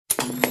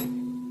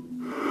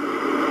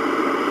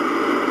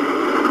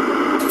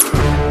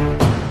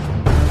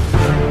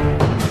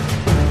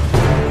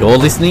You're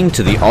listening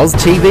to the Oz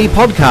TV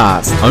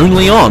podcast,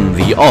 only on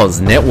the Oz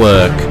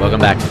Network.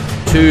 Welcome back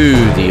to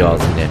the Oz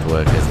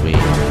Network as we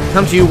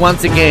come to you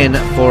once again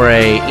for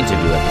a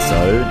interview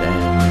episode,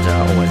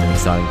 and always an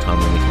exciting time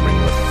when we can bring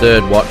you a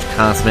third watch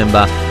cast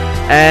member.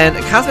 And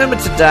a cast member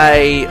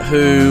today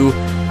who,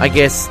 I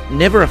guess,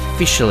 never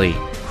officially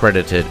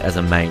credited as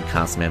a main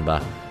cast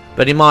member,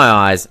 but in my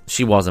eyes,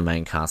 she was a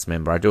main cast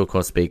member. I do, of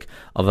course, speak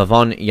of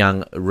Yvonne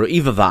Jung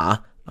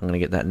Ruivivar. I'm going to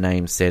get that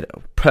name said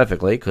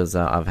perfectly because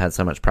I've had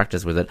so much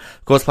practice with it.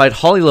 Of course, played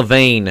Holly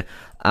Levine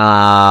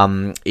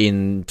towards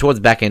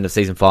the back end of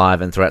Season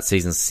 5 and throughout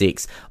Season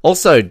 6.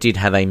 Also did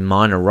have a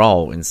minor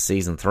role in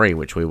Season 3,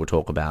 which we will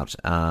talk about.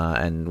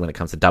 And when it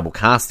comes to double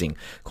casting,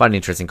 quite an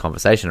interesting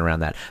conversation around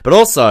that. But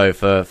also,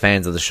 for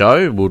fans of the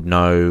show,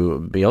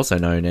 be also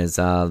known as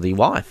the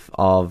wife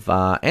of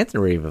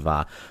Anthony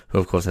Ruivivar, who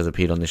of course has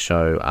appeared on this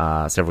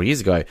show several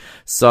years ago.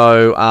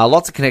 So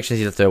lots of connections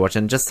here to Third Watch,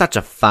 and just such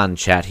a fun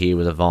chat here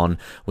with Yvonne.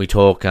 We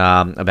talk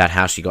about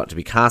how she got to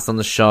be cast on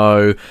the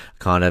show,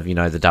 kind of,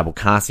 the double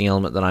casting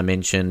element that I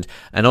mentioned,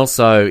 and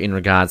also in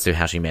regards to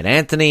how she met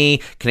Anthony,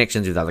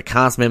 connections with other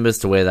cast members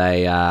to where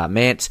they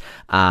met,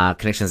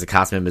 connections to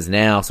cast members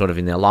now sort of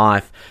in their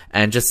life,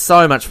 and just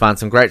so much fun.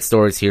 Some great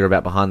stories here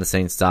about behind the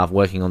scenes stuff,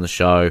 working on the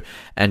show,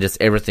 and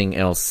just everything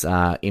else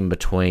in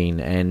between.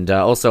 And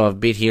also a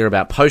bit here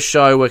about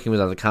post-show, working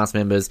with other cast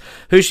members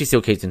who she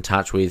still keeps in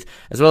touch with,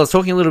 as well as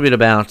talking a little bit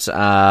about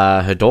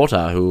her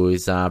daughter, who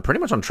is pretty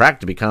much on track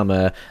to become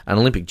an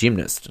Olympic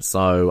gymnast.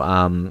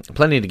 So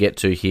plenty to get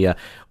to here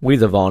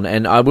with Yvonne,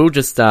 and I will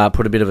just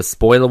put a bit of a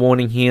spoiler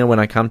warning here when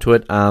I come to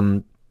it.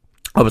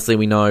 Obviously,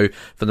 we know,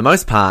 for the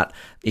most part,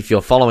 if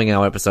you're following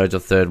our episodes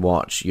of Third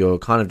Watch, you're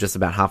kind of just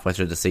about halfway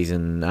through the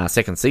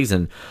second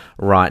season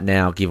right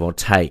now, give or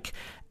take.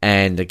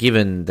 And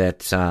given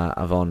that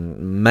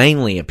Yvonne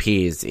mainly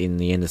appears in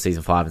the end of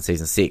Season 5 and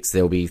Season 6,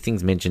 there will be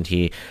things mentioned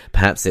here,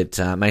 perhaps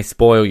that may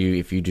spoil you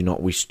if you do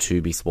not wish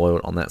to be spoiled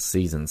on that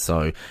season.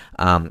 So,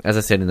 as I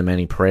said in the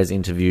Manny Perez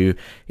interview,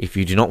 if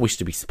you do not wish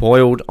to be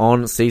spoiled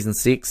on Season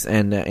 6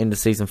 and end of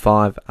Season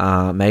 5,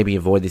 maybe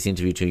avoid this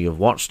interview till you've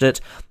watched it.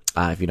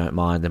 If you don't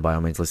mind, then by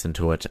all means listen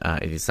to it.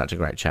 It is such a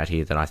great chat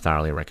here that I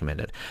thoroughly recommend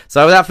it.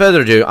 So without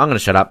further ado, I'm going to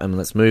shut up and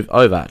let's move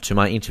over to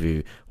my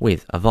interview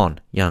with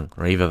Yvonne Jung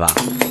Ruivivar.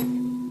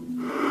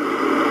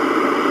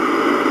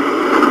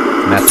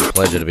 Massive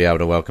pleasure to be able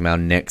to welcome our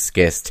next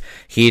guest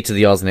here to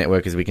the Oz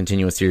Network as we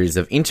continue a series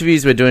of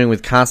interviews we're doing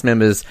with cast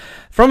members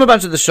from a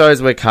bunch of the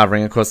shows we're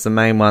covering. Of course, the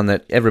main one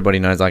that everybody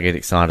knows I get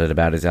excited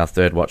about is our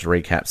Third Watch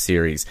recap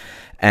series.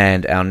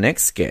 And our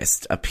next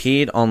guest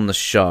appeared on the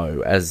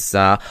show as,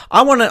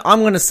 I'm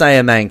going to say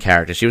a main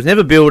character. She was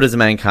never billed as a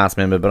main cast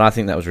member, but I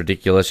think that was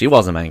ridiculous. She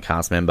was a main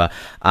cast member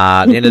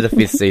at the end of the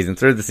 5th season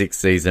through the 6th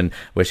season,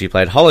 where she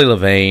played Holly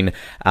Levine.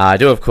 I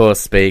do, of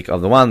course, speak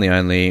of the one, the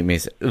only,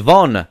 Miss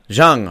Yvonne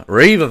Jung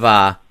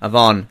Ruivivar.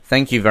 Yvonne,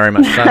 thank you very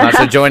much so much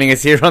for joining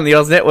us here on the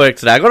Oz Network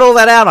today. I got all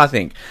that out, I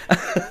think.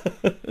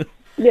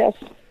 Yes.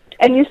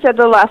 And you said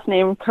the last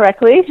name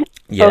correctly,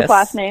 yes. Both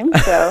last names,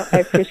 so I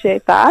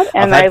appreciate that.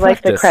 And I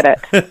like the credit.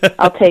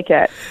 I'll take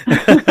it.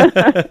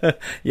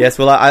 Yes,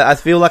 well, I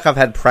feel like I've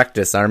had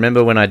practice. I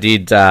remember when I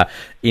did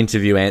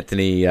interview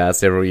Anthony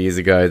several years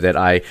ago that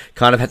I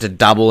kind of had to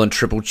double and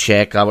triple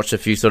check. I watched a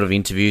few sort of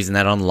interviews and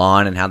that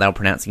online and how they were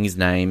pronouncing his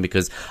name,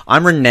 because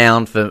I'm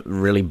renowned for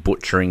really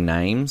butchering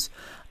names.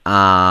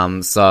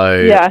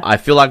 Yeah. I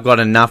feel like I've got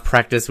enough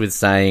practice with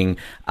saying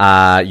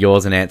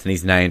yours and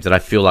Anthony's names that I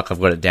feel like I've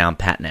got it down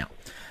pat now.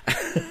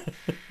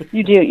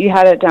 You do. You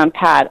had it down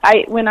pat.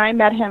 When I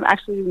met him,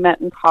 actually we met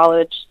in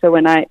college, so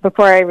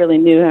before I really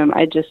knew him,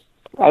 I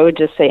would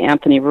just say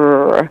Anthony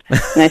and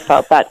I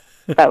felt that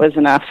was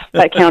enough.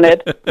 That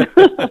counted.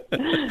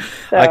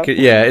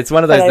 It's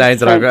one of those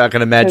names that I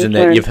can imagine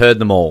that you've heard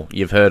them all.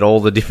 You've heard all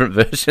the different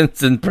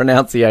versions and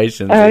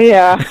pronunciations. Oh,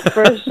 yeah,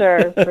 for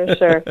sure.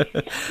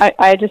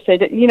 I just say,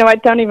 I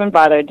don't even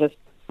bother, just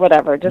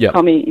whatever. Just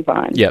call me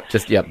Yvonne.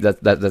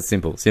 That's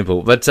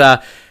simple. But,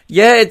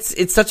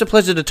 it's such a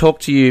pleasure to talk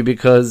to you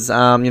because, as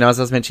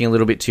I was mentioning a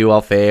little bit to you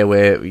off air,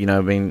 where,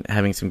 I've been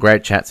having some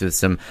great chats with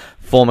some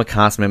former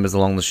cast members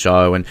along the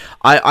show. And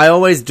I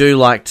always do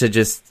like to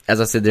just,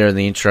 as I said there in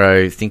the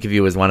intro, think of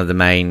you as one of the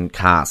main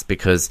cast,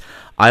 because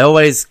I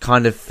always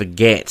kind of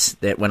forget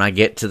that when I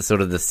get to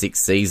sort of the 6th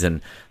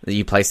season, that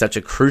you play such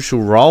a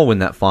crucial role in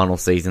that final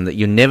season that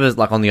you're never,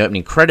 like on the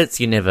opening credits,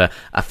 you're never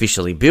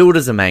officially billed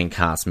as a main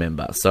cast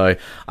member. So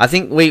I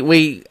think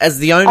we as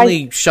the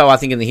only show, I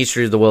think, in the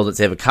history of the world that's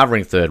ever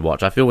covering Third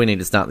Watch, I feel we need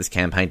to start this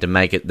campaign to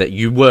make it that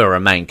you were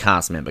a main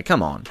cast member.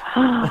 Come on.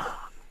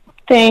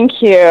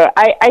 Thank you.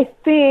 I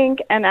think,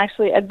 and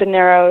actually Ed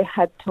Bonero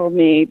had told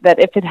me that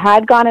if it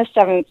had gone a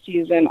 7th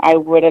season, I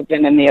would have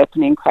been in the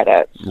opening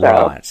credits. So,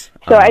 right.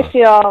 So I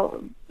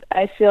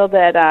feel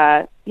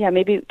that,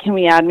 maybe can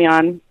we add me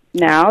on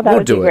now? That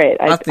would be great.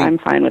 I'm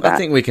fine with that. I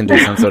think we can do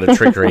some sort of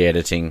trickery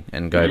editing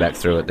and go back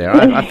through it there.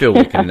 I feel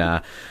we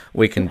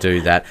can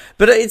do that.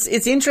 But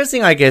it's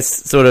interesting, I guess,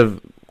 sort of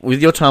with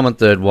your time on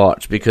Third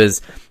Watch,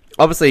 because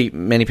obviously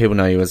many people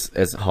know you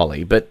as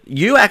Holly, but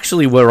you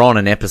actually were on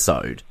an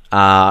episode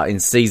in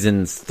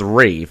season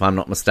 3, if I'm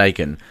not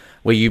mistaken,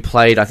 where you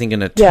played, I think,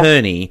 an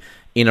attorney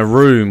in a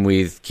room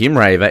with Kim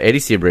Raver, Eddie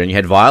Cibrian. You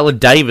had Viola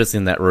Davis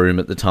in that room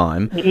at the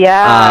time.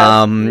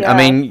 Yeah. I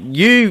mean,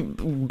 you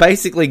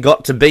basically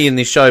got to be in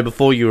this show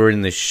before you were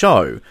in this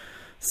show.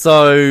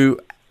 So,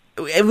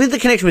 with the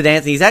connection with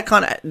Anthony,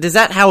 does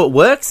that how it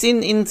works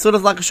in sort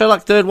of like a show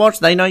like Third Watch?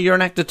 They know you're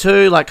an actor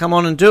too, like come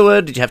on and do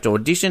it? Did you have to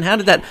audition? How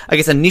did that, I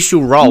guess,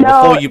 initial role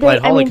before you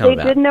played Holly come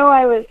about? They did know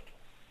I was,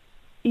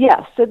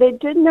 so they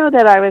did know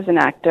that I was an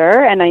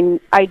actor, and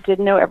I did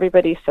know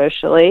everybody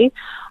socially.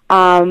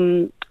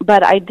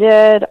 But I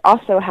did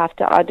also have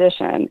to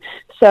audition.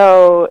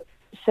 So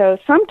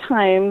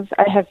sometimes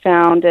I have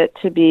found it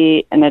to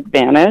be an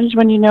advantage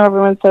when you know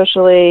everyone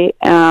socially,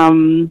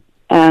 and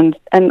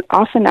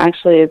often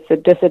actually it's a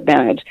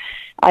disadvantage.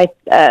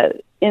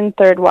 In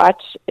Third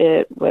Watch,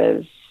 it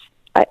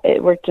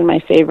worked in my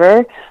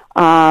favor,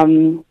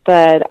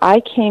 but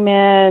I came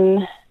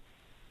in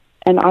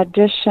and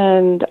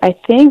auditioned, I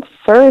think,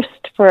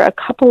 first for a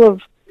couple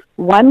of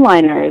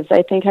one-liners.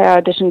 I think I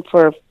auditioned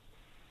for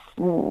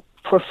 4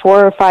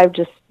 or 5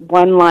 just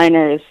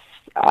one-liners,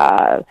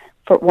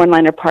 for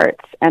one-liner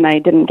parts, and I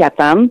didn't get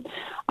them.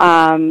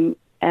 And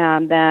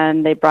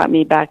then they brought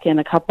me back in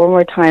a couple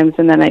more times,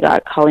 and then I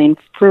got Colleen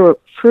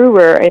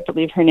Frewer, I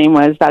believe her name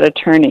was, that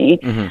attorney.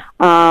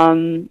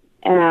 Mm-hmm.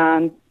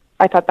 And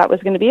I thought that was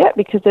going to be it,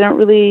 because they don't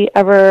really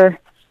ever,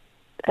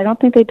 I don't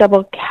think they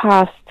double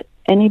cast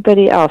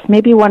anybody else,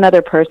 maybe one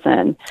other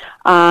person.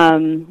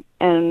 And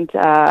then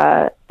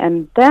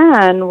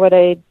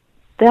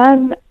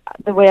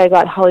the way I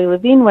got Holly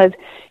Levine was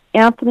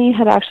Anthony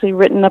had actually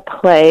written a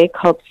play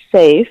called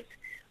Safe,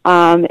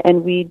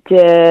 and we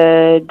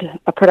did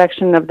a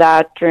production of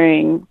that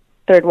during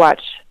Third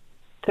Watch's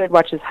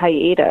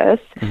hiatus,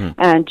 mm-hmm.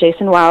 and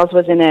Jason Wiles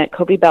was in it,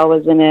 Kobe Bell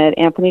was in it,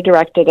 Anthony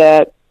directed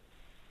it,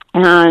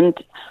 and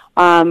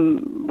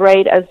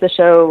right as the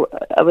show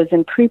was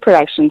in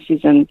pre-production,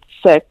 season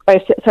 5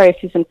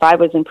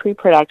 was in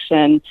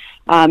pre-production,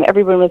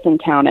 everyone was in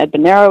town. Ed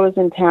Bonero was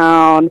in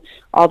town,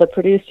 all the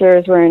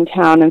producers were in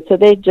town, and so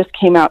they just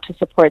came out to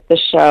support the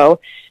show.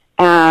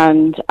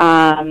 And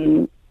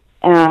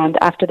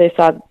after they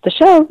saw the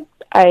show,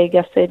 I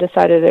guess they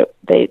decided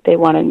they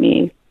wanted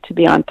me to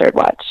be on Third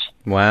Watch.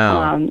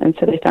 Wow. And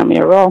so they found me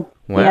a role.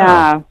 Wow.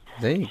 Yeah.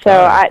 There you so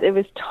go. It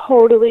was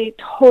totally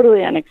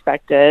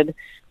unexpected.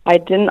 I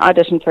didn't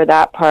audition for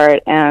that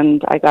part,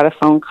 and I got a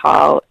phone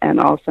call, and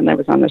all of a sudden I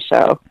was on the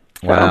show.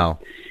 So wow.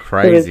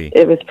 Crazy.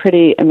 It was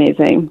pretty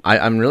amazing.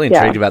 I'm really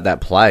intrigued about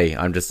that play.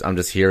 I'm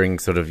just hearing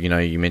sort of,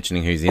 you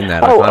mentioning who's in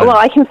that.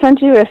 I can send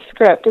you a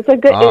script. It's a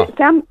good...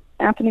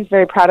 Anthony's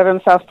very proud of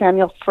himself.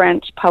 Samuel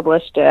French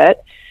published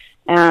it,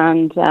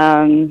 and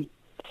so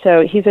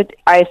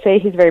I say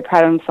he's very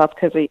proud of himself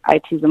because I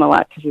tease him a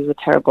lot because he's a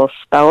terrible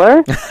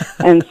speller.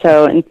 And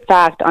so, in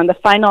fact, on the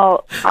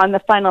final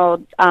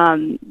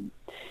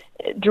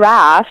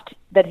draft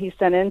that he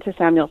sent in to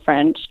Samuel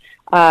French,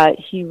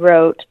 he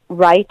wrote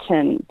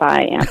 "Writin"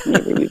 by Anthony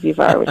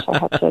Ruivivar, which I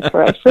have to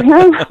correct for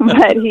him.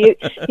 But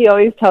he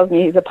always tells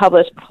me he's a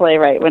published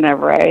playwright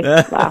whenever I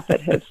laugh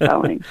at his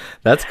spelling.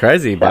 That's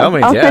crazy. By So all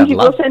means,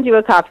 we'll send you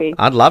a copy.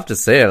 I'd love to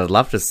see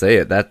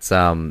it. That's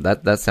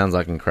that sounds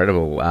like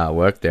incredible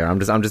work there. I'm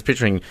just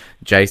picturing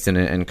Jason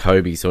and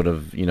Kobe sort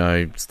of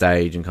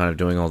stage and kind of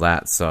doing all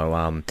that.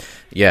 So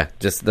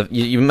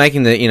you're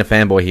making the inner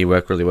fanboy here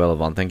work really well,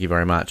 Yvonne. Thank you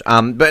very much.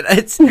 But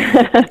it's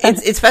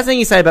fascinating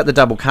you say about the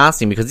double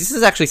casting, because this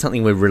is actually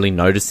something we're really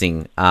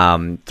noticing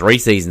 3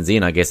 seasons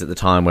in, I guess, at the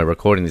time we're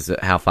recording this,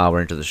 how far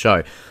we're into the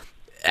show.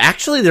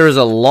 Actually, there is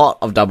a lot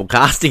of double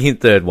casting in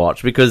Third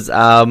Watch, because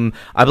I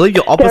believe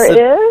you're opposite.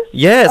 There is?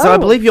 Yeah, so I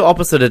believe your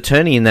opposite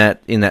attorney in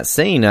that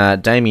scene,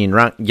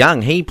 Damien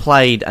Young, he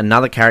played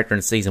another character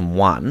in season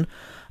 1.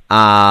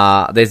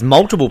 There's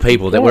multiple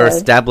people that we're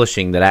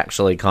establishing that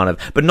actually kind of,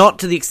 but not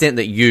to the extent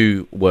that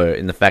you were,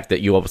 in the fact that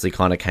you obviously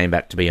kind of came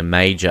back to be a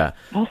major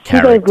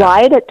character. They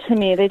lied it to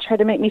me. They tried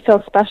to make me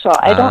feel special.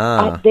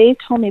 They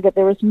told me that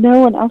there was no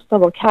one else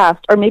double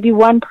cast, or maybe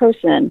one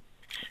person.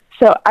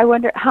 So I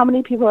wonder, how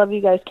many people have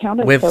you guys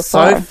counted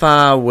so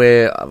far?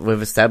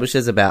 We've established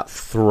there's about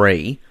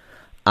 3.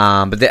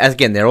 But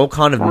they're all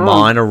kind of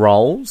minor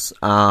roles.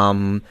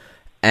 And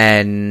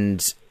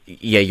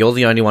yeah, you're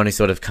the only one who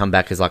sort of come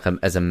back as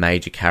a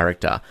major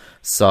character.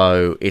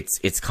 So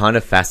it's kind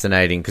of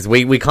fascinating, because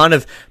we kind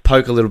of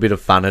poke a little bit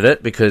of fun at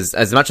it, because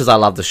as much as I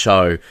love the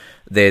show,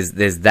 there's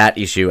that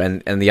issue,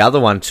 and the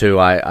other one too.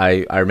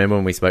 I remember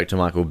when we spoke to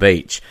Michael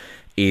Beach,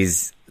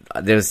 is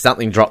there was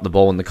something dropped the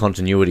ball in the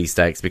continuity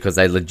stakes, because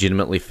they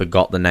legitimately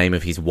forgot the name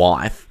of his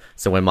wife.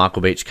 So when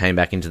Michael Beach came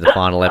back into the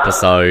final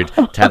episode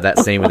to have that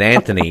scene with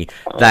Anthony,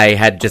 they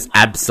had just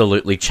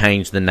absolutely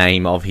changed the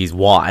name of his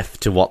wife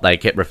to what they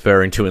kept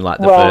referring to in the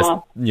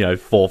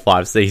first, 4 or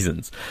 5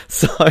 seasons.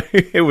 So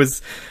it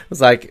was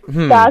like,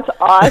 That's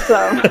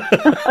awesome.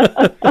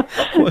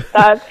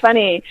 That's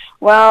funny.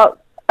 Well,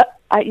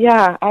 I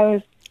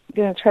was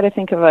going to try to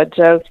think of a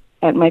joke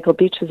at Michael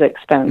Beach's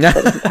expense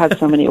that he's had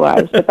so many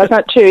wives. But that's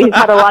not true. He's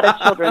had a lot of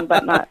children,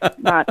 but not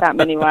that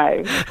many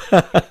wives.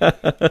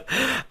 But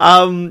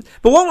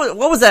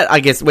what was that,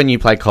 I guess, when you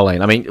played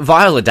Colleen? I mean,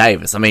 Viola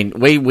Davis, I mean,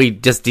 we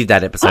just did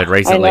that episode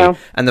recently.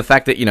 And the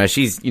fact that,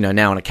 she's,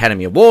 now an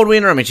Academy Award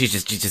winner, I mean, she's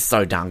just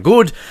so darn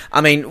good. I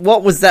mean,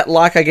 what was that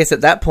like, I guess,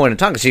 at that point in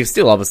time? Because she's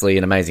still obviously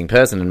an amazing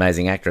person, an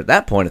amazing actor at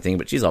that point of thing,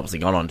 but she's obviously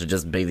gone on to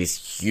just be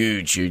this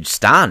huge, huge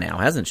star now,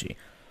 hasn't she?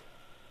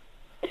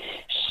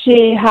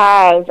 She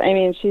has. I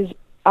mean,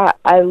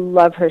 I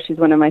love her. She's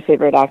one of my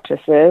favorite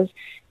actresses.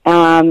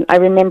 I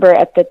remember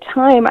at the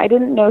time, I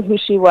didn't know who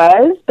she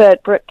was,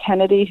 but Brooke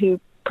Kennedy, who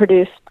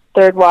produced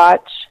Third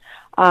Watch,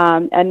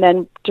 and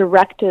then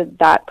directed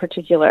that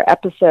particular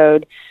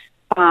episode.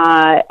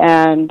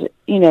 And,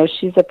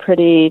 she's a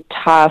pretty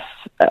tough,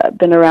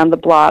 been around the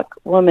block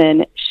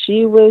woman.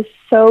 She was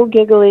so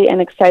giggly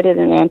and excited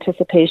in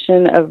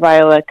anticipation of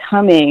Viola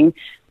coming,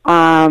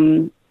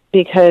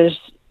 because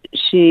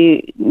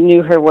she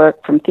knew her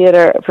work from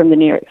the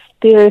New York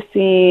theater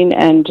scene,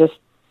 and just,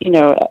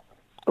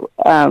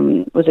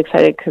 was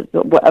excited because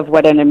of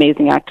what an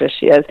amazing actress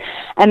she is.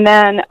 And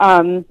then,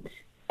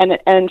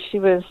 and she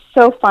was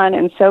so fun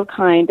and so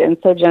kind and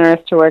so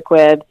generous to work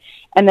with.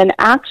 And then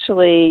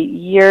actually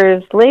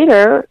years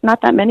later,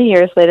 not that many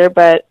years later,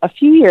 but a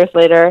few years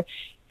later,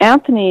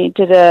 Anthony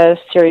did a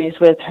series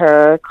with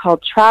her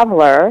called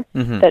Traveler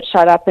that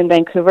shot up in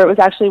Vancouver. It was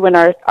actually when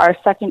right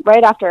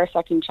after our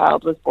second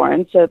child was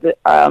born. So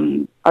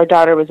our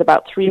daughter was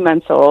about 3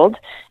 months old,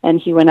 and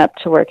he went up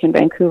to work in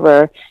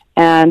Vancouver,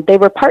 and they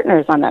were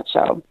partners on that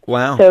show.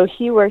 Wow. So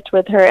he worked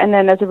with her, and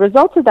then as a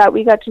result of that,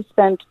 we got to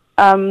spend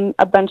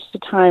a bunch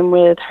of time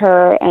with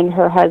her and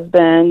her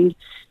husband,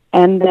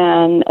 and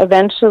then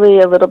eventually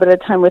a little bit of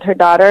time with her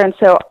daughter. And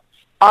so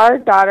our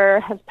daughter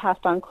has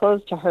passed on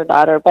clothes to her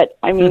daughter, but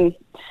I mean,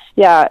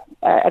 I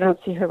don't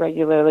see her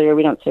regularly, or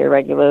we don't see her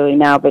regularly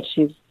now, but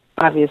she's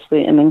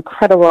obviously an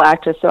incredible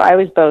actress. So I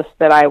always boast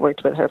that I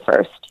worked with her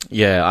first.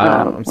 Yeah,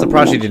 I'm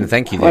surprised she didn't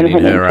thank you then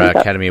in her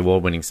Academy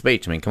Award winning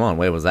speech. I mean, come on,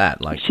 where was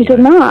that? Like, she did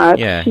not.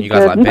 Yeah, she you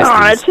guys like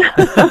besties.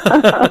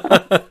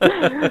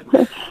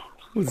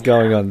 What's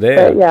going on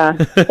there? But yeah,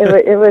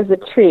 it was a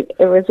treat.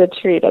 It was a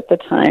treat at the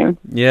time.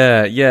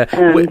 Yeah.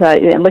 And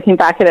looking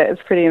back at it,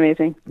 it's pretty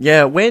amazing.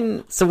 Yeah.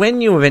 When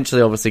you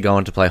eventually obviously go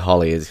on to play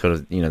Holly, is sort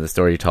of the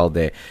story you told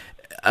there.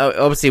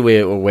 Obviously,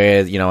 we're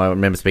aware. I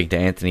remember speaking to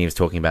Anthony. He was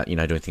talking about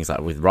doing things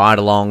like with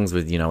ride-alongs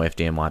with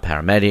FDNY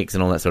paramedics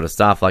and all that sort of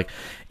stuff. Like,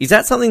 is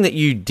that something that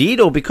you did,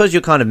 or because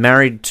you're kind of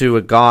married to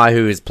a guy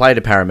who has played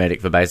a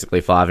paramedic for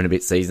basically 5 and a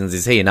bit seasons,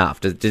 is he enough?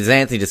 Does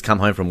Anthony just come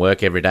home from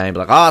work every day and be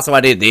like, oh, so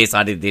I did this.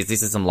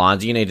 This is some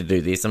lines. You need to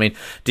do this. I mean,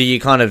 do you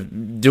kind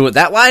of do it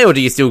that way, or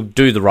do you still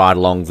do the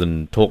ride-alongs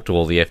and talk to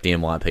all the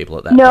FDNY people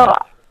at that point? No,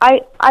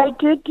 I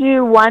did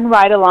do one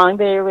ride-along.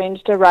 They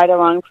arranged a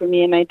ride-along for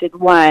me, and I did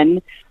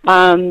one.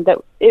 That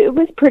it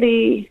was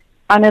pretty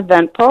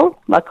uneventful,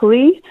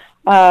 luckily.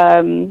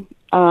 I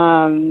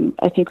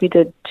think we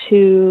did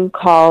 2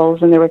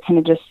 calls, and they were kind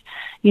of just,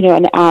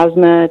 an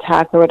asthma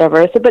attack or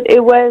whatever. So, but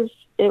it was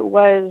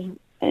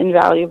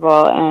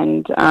invaluable,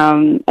 and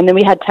then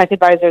we had tech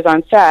advisors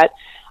on set.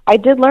 I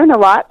did learn a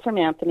lot from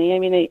Anthony. I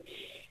mean,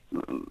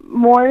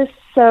 more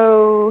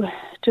so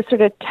just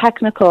sort of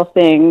technical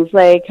things.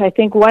 Like, I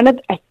think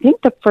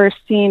the first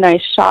scene I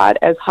shot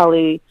as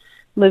Holly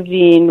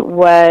Levine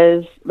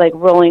was like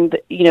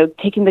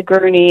taking the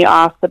gurney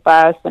off the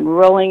bus and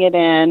rolling it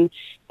in,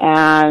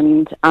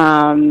 and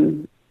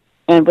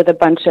with a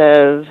bunch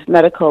of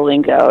medical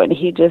lingo. And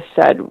he just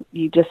said,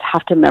 you just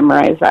have to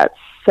memorize that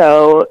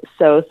so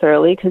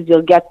thoroughly, because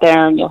you'll get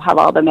there and you'll have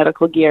all the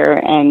medical gear,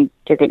 and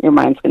your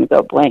mind's going to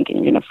go blank, and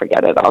you're going to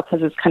forget it all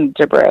because it's kind of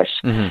gibberish.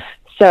 Mm-hmm.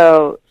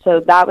 So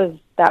that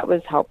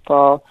was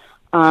helpful.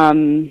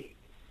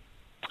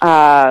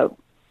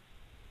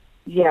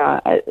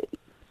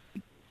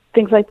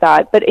 Things like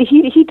that. But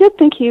he did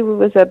think he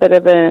was a bit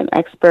of an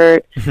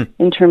expert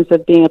in terms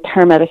of being a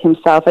paramedic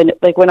himself. And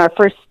like when our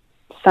first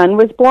son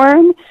was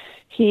born,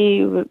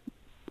 he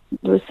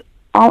was.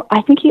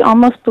 I think he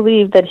almost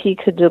believed that he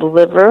could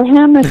deliver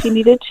him if he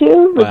needed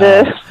to.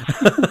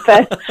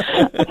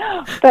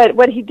 But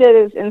what he did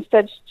is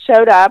instead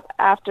showed up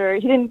after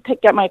he didn't pick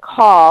up my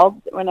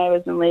call when I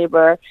was in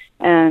labor,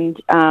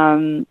 and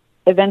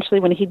eventually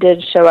when he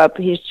did show up,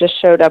 he just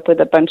showed up with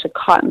a bunch of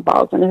cotton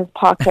balls in his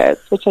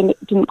pockets, which I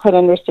didn't quite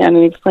understand.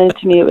 And he explained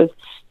to me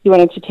he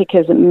wanted to take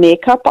his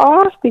makeup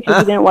off because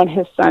he didn't want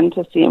his son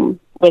to see him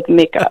with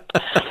makeup.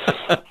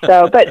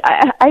 So, but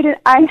I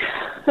didn't.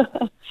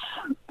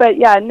 But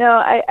yeah, no,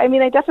 I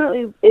mean, it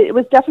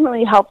was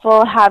definitely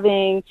helpful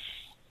having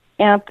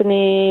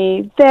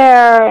Anthony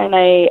there, and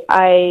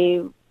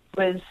I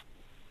was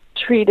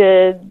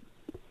treated,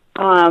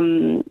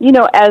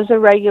 as a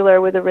regular,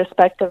 with the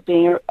respect of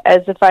being, as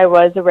if I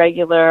was a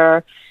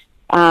regular.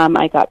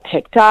 I got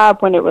picked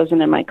up when it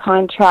wasn't in my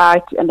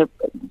contract, and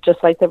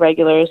just like the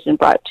regulars, and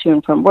brought to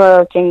and from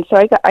work. And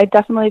so I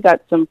definitely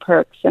got some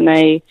perks, and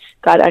I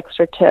got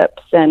extra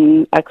tips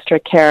and extra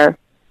care.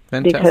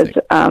 because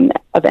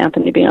of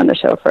Anthony being on the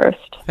show first.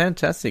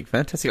 Fantastic.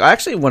 I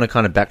actually want to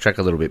kind of backtrack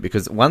a little bit,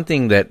 because one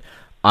thing that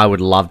I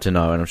would love to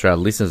know, and I'm sure our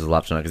listeners would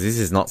love to know, because this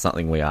is not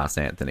something we asked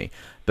Anthony,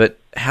 but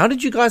how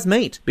did you guys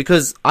meet?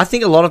 Because I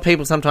think a lot of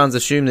people sometimes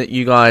assume that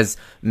you guys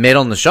met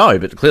on the show,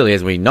 but clearly,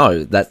 as we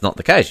know, that's not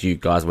the case. You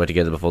guys were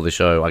together before the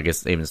show, I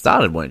guess, even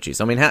started, weren't you?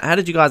 So, I mean, how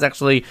did you guys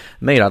actually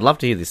meet? I'd love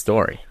to hear this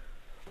story.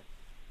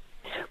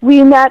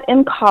 We met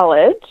in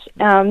college.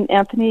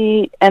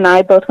 Anthony and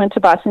I both went to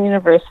Boston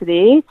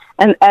University,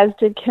 and as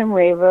did Kim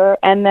Raver,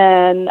 and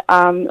then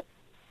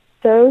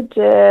so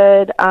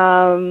did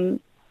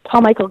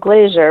Paul Michael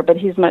Glazier, but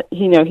he's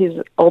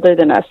older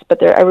than us.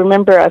 But I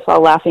remember us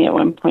all laughing at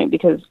one point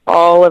because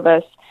all of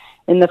us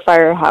in the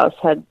Firehouse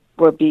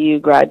were BU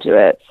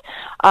graduates.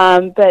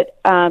 But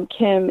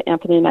Kim,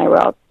 Anthony, and I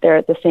were all there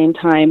at the same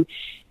time,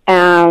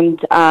 and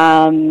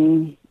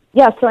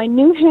so I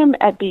knew him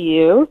at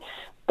BU.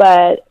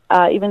 But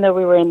even though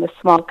we were in the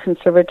small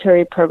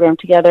conservatory program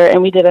together,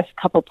 and we did a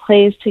couple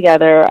plays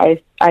together,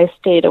 I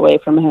stayed away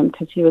from him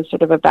because he was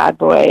sort of a bad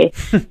boy.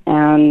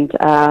 And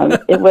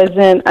it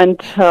wasn't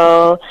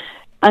until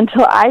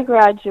I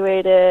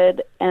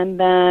graduated, and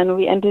then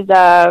we ended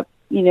up,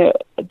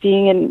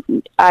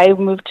 I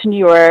moved to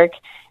New York,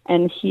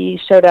 and he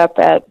showed up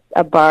at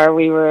a bar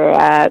we were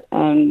at,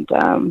 and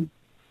and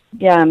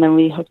then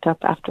we hooked up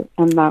after,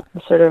 and that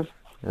was sort of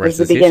was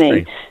the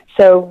beginning. History.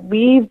 So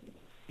we've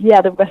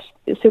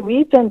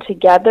been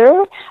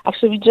together.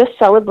 Actually, we just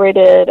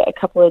celebrated a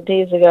couple of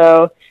days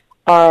ago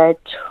our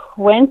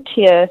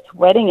 20th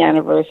wedding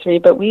anniversary,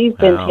 but we've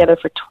been together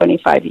for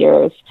 25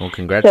 years. Well,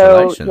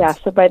 congratulations.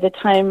 So by the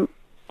time,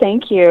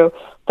 thank you.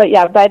 But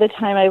by the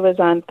time I was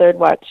on Third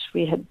Watch,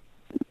 we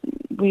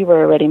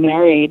were already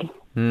married.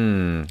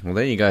 Well,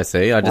 there you go.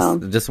 See, I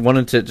just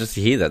wanted to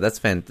hear that. That's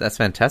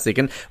fantastic.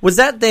 And was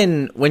that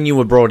then, when you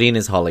were brought in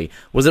as Holly,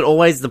 was it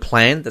always the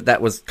plan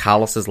that was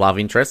Carlos's love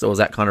interest, or was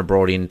that kind of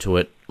brought into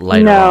it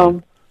later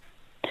on?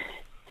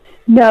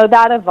 No,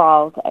 that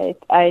evolved.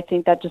 I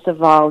think that just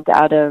evolved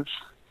out of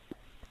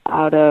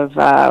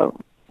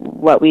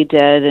what we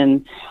did,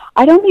 and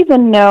I don't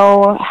even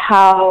know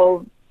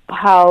how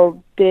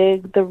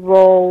big the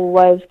role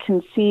was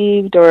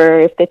conceived, or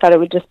if they thought it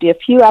would just be a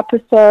few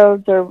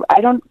episodes, or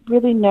I don't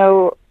really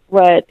know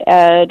what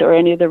Ed or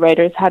any of the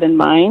writers had in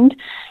mind.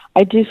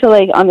 I do feel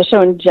like on the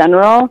show in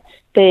general,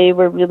 they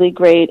were really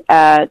great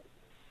at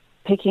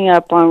picking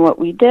up on what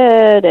we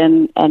did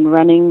and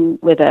running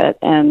with it,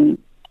 and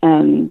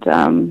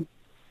I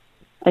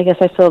guess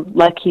I feel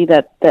lucky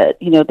that they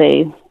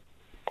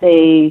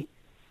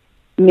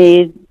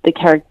made the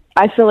character.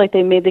 I feel like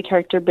they made the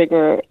character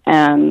bigger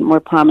and more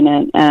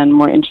prominent and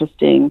more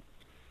interesting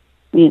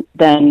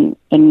than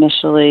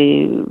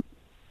initially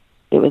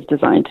it was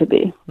designed to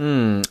be.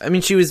 I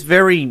mean, she was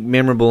very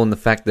memorable in the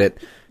fact that,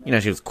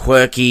 she was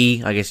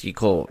quirky. I guess you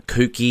call it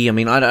kooky. I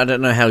mean, I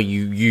don't know how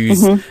you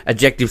use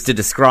adjectives to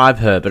describe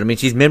her, but I mean,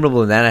 she's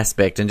memorable in that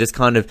aspect, and just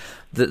kind of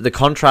the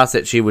contrast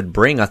that she would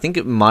bring. I think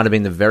it might have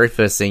been the very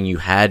first scene you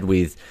had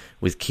with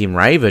Kim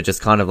Raver,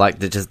 just kind of like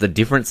the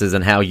differences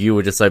and how you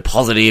were just so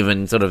positive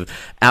and sort of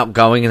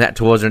outgoing and that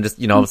towards her, and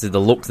just, obviously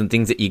the looks and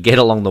things that you get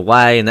along the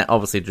way, and that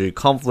obviously drew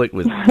conflict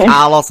with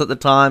Carlos at the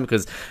time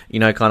because,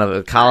 kind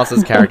of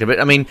Carlos's character. But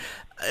I mean,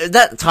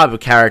 that type of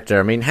character,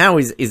 I mean, how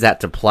is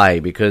that to play?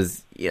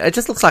 Because it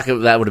just looks like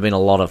that would have been a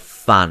lot of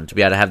fun to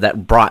be able to have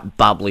that bright,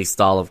 bubbly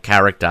style of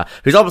character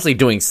who's obviously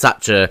doing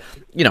such a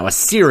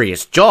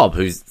serious job,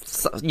 who's,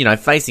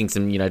 facing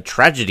some,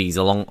 tragedies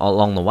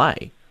along the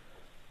way.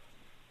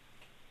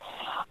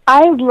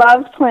 I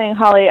loved playing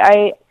Holly.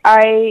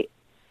 I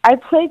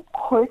played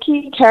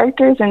quirky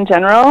characters in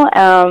general,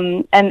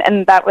 and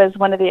that was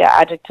one of the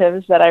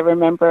adjectives that I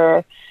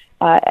remember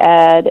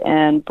Ed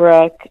and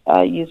Brooke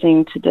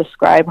using to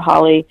describe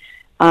Holly.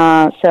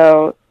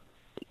 So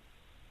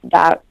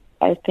that,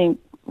 I think,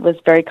 was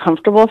very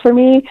comfortable for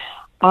me.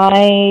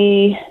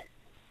 I'm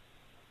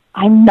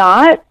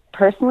not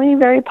personally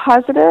very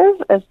positive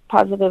as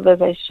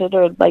I should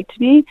or would like to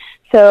be.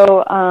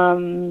 So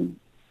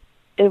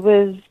it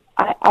was.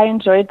 I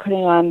enjoyed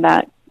putting on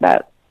that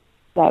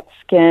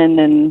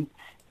skin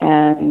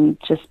and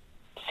just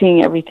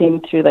seeing everything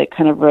through like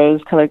kind of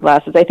rose-colored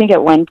glasses. I think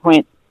at one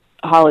point,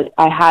 Holly,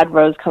 I had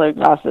rose-colored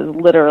glasses,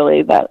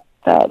 literally that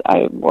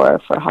I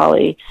wore for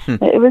Holly.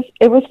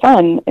 It was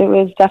fun. It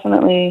was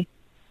definitely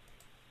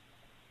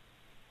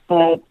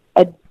a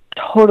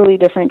totally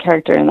different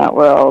character in that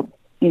world.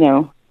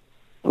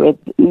 With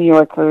New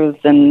Yorkers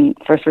and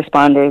first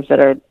responders that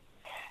are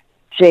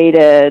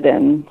jaded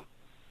and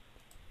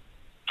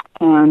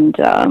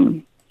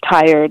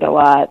tired a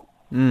lot.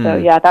 So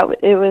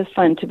it was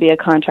fun to be a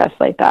contrast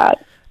like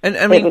that. And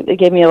I mean, it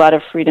gave me a lot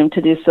of freedom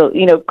to do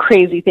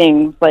crazy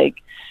things. Like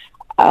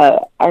I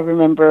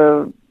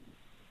remember,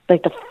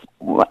 like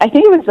I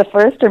think it was the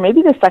first or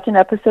maybe the second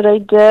episode I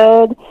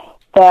did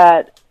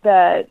that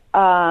the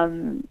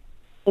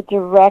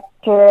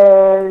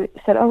director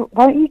said, "Oh,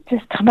 why don't you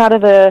just come out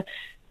of the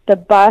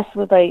bus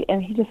with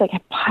and he just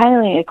kept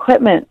piling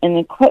equipment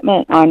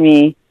on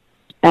me,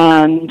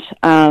 and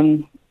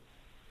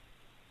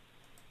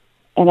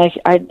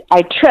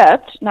I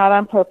tripped, not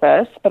on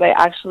purpose, but I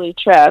actually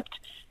tripped,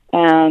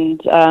 and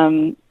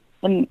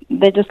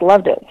they just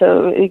loved it.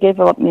 So it gave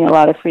me a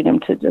lot of freedom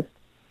to just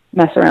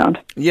mess around.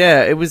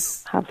 Yeah, it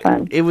was... Have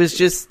fun. It was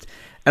just...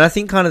 And I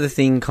think kind of the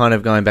thing kind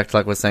of going back to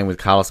like we're saying with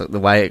Carlos, like the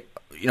way,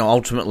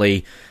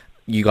 ultimately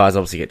you guys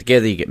obviously get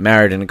together, you get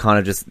married, and it kind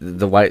of just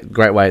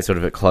great way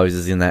it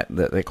closes in that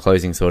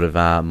closing sort of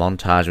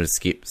montage with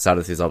Skip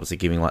Sudduth is obviously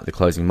giving like the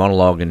closing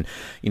monologue and,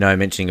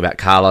 mentioning about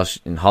Carlos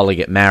and Holly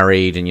get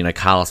married and,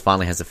 Carlos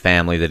finally has a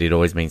family that he'd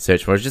always been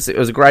searching for. It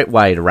was a great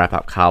way to wrap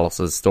up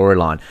Carlos's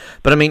storyline.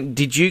 But I mean,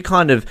 did you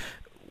kind of,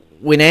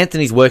 when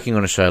Anthony's working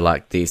on a show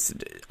like this,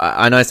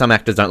 I know some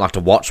actors don't like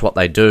to watch what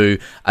they do.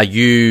 Are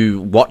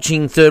you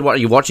watching Are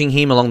you watching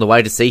him along the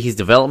way to see his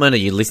development? Are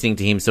you listening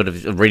to him, sort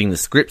of reading the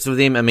scripts with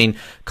him? I mean,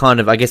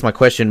 kind of, I guess my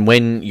question,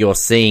 when you're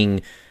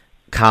seeing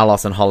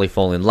Carlos and Holly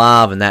fall in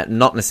love, and that,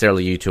 not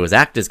necessarily you two as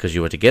actors because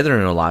you were together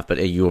in real life, but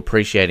are you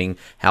appreciating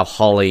how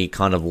Holly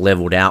kind of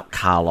leveled out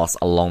Carlos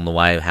along the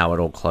way of how it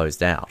all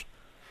closed out?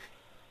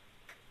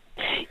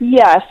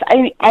 Yes,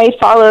 I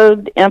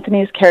followed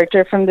Anthony's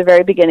character from the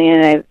very beginning,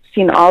 and I've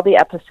seen all the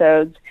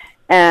episodes,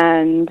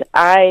 and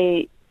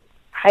I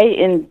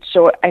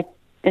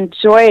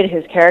enjoyed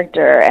his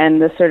character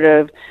and the sort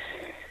of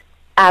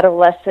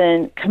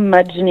adolescent,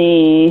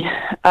 curmudgeon-y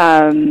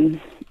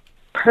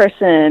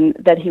person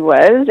that he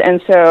was,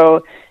 and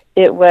so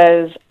it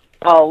was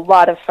a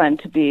lot of fun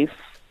to be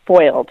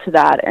foiled to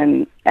that,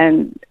 and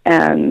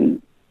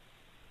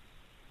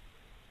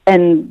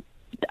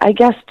I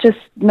guess just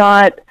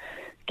not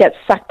get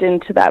sucked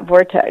into that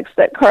vortex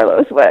that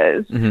Carlos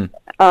was. Mm-hmm.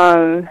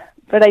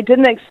 But I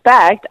didn't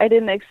expect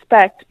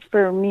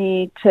for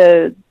me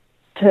to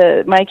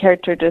my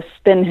character to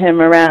spin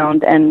him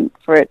around and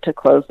for it to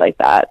close like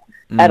that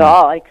at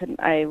all.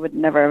 I would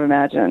never have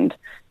imagined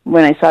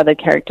when I saw the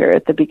character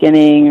at the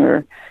beginning,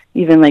 or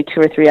even like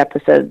two or three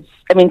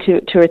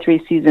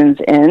seasons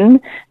in,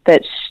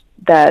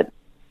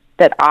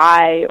 that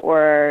I,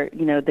 or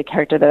the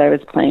character that I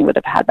was playing, would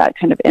have had that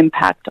kind of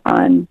impact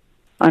on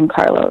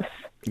Carlos.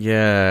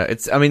 Yeah,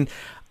 am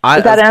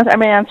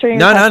I answering?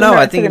 No.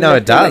 I think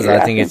it does.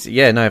 I think it's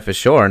for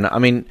sure. And I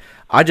mean,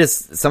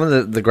 some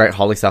of the great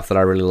Holly stuff that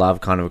I really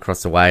love, kind of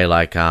across the way,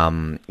 like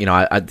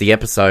the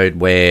episode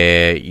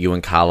where you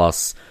and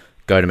Carlos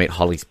go to meet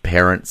Holly's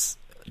parents,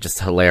 just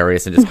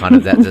hilarious, and just kind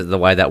of the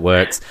way that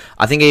works.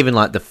 I think even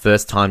like the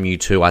first time you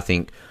two, I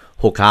think,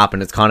 hook up,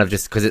 and it's kind of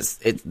just because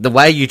it's the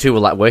way you two were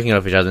like working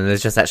off each other, and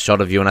there's just that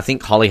shot of you, and I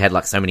think Holly had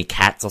like so many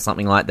cats or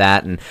something like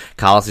that, and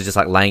Carlos is just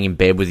like laying in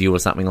bed with you or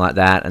something like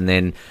that, and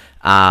then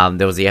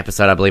there was the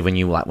episode, I believe, when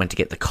you like went to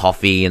get the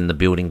coffee and the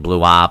building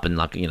blew up, and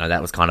like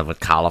that was kind of when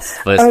Carlos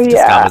first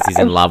discovers he's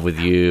in love with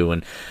you,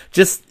 and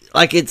just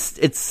like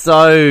it's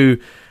so.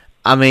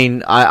 I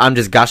mean, I'm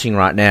just gushing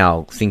right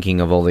now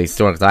thinking of all these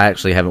stories. I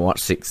actually haven't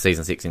watched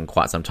season 6 in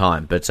quite some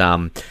time, but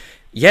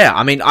yeah,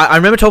 I mean, I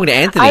remember talking to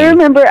Anthony. I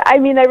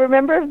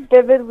remember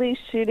vividly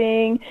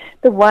shooting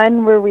the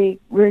one where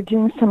we were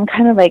doing some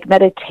kind of like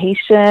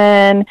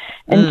meditation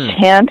and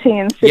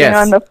chanting and sitting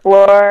on the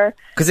floor.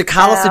 Because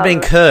Carlos had been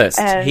cursed.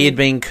 He had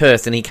been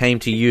cursed, and he came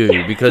to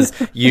you because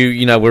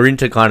you were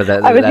into kind of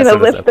that. I was going to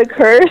lift the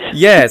curse.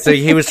 Yeah, so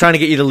he was trying to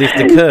get you to lift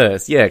the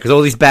curse. Yeah, because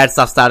all this bad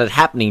stuff started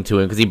happening to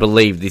him because he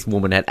believed this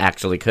woman had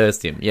actually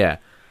cursed him. Yeah.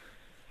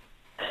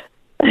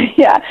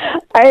 Yeah,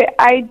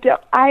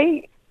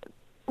 I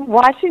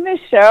watching the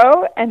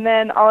show, and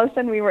then all of a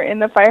sudden we were in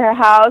the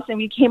firehouse, and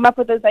we came up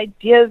with those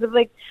ideas of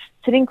like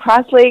sitting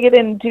cross-legged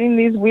and doing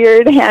these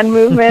weird hand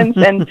movements,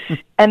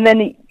 and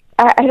then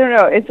I don't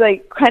know, it's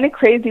like kind of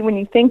crazy when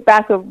you think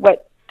back of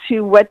what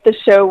the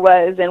show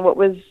was and what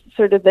was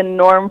sort of the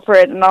norm for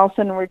it, and all of a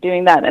sudden we're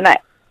doing that, and I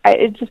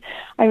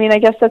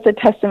guess that's a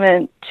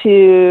testament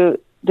to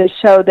the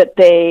show that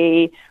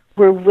they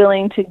were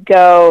willing to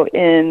go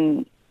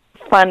in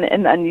fun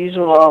and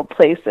unusual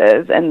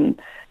places,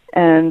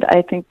 and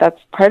I think that's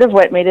part of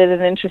what made it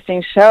an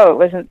interesting show. It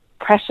wasn't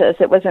precious.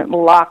 It wasn't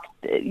locked.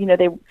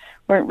 They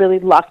weren't really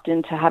locked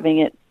into having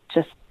it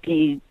just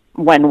be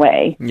one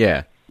way.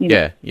 Yeah.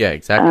 Yeah,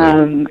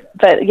 exactly.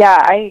 But yeah,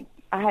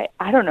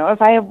 I don't know.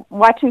 If I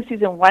watching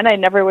season 1, I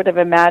never would have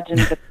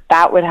imagined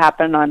that would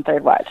happen on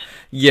Third Watch.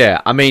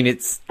 Yeah, I mean,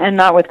 and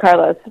not with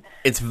Carlos.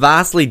 It's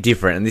vastly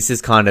different, and this is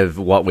kind of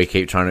what we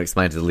keep trying to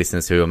explain to the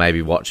listeners who are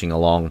maybe watching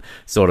along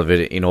sort of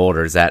in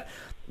order, is that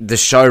the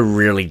show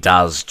really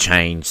does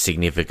change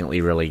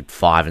significantly, really,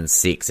 5 and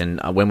 6. And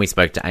when we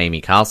spoke to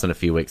Amy Carlson a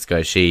few weeks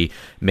ago, she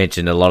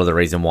mentioned a lot of the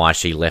reason why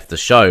she left the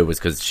show was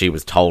because she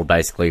was told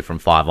basically from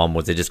 5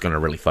 onwards they're just going to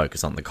really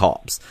focus on the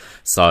cops.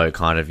 So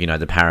kind of, the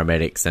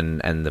paramedics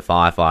and the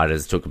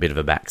firefighters took a bit of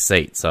a back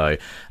seat. So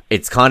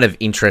it's kind of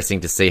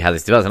interesting to see how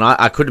this develops. And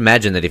I could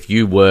imagine that if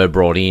you were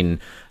brought in,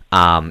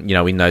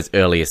 in those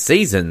earlier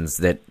seasons,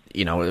 that,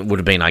 it would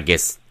have been, I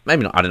guess,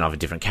 maybe not, I don't know, of a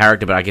different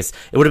character, but I guess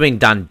it would have been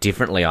done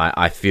differently,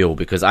 I feel,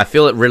 because I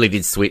feel it really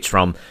did switch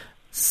from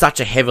such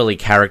a heavily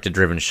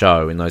character-driven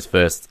show in those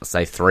first,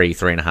 say, three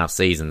and a half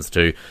seasons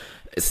to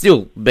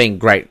still being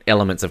great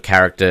elements of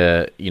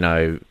character,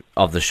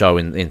 of the show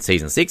in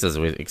season 6, as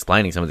we're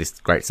explaining some of this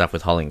great stuff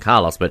with Holly and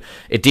Carlos, but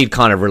it did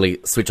kind of really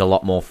switch a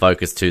lot more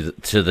focus to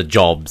the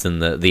jobs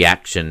and the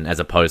action as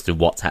opposed to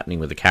what's happening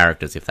with the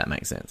characters, if that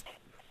makes sense.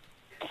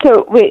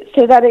 So wait,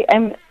 so that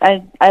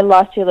I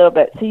lost you a little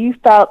bit. So you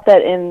felt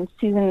that in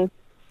season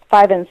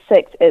 5 and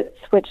 6 it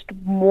switched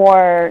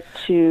more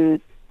to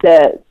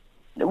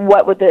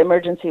what the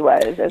emergency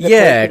was, as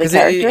yeah, because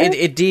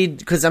it did,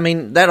 because I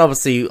mean that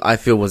obviously I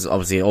feel was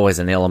obviously always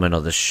an element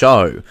of the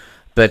show,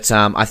 but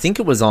I think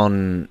it was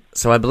on.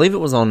 So I believe it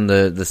was on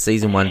the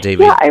season 1 DVD.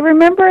 Yeah, I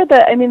remember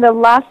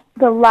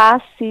the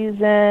last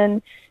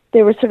season.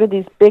 There were sort of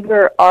these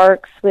bigger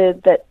arcs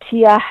that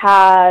Tia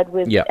had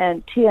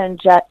and Tia and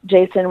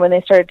Jason when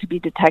they started to be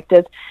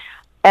detectives,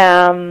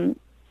 and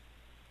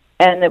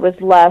it was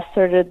less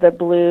sort of the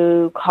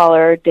blue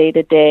collar day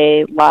to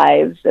day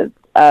lives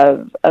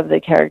of the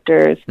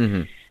characters.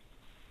 Mm-hmm.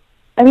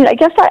 I mean, I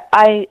guess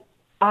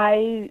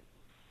I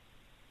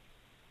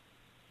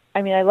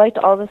mean, I liked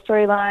all the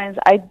storylines.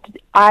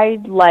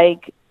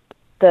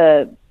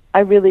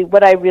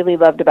 What I really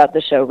loved about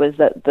the show was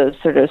that the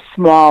sort of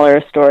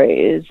smaller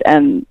stories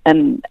and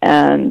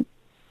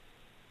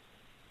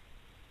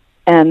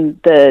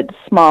the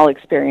small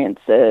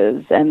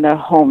experiences and the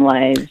home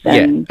lives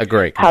and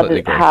agree.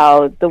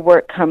 How the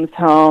work comes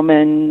home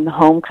and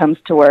home comes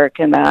to work,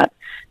 and that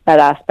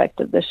aspect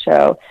of the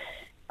show.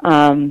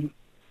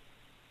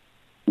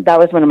 That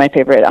was one of my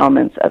favorite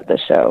elements of the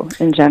show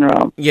in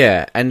general.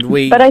 Yeah,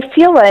 But I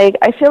feel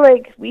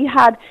like we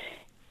had.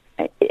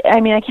 I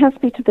mean, I can't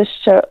speak to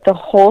the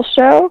whole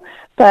show,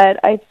 but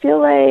I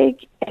feel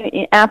like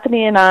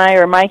Anthony and I,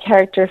 or my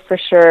character for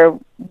sure,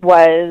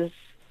 was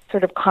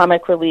sort of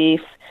comic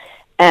relief,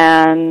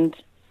 and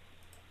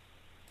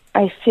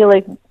I feel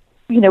like,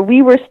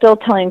 we were still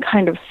telling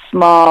kind of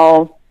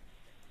small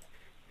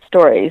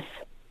stories.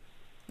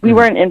 We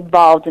weren't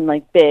involved in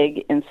like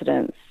big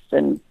incidents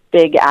and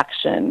big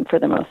action for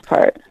the most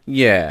part.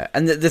 Yeah,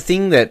 and the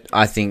thing that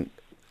I think,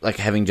 like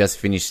having just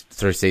finished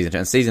through season 2,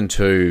 and season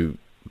 2,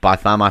 by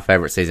far my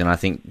favourite season, I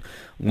think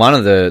one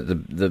of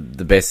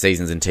the best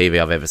seasons in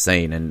TV I've ever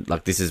seen, and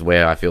like this is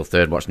where I feel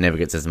Third Watch never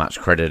gets as much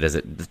credit as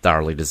it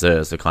thoroughly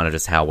deserves for kind of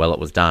just how well it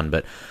was done.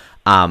 But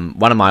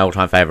one of my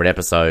all-time favourite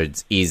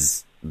episodes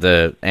is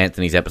the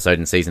Anthony's episode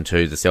in season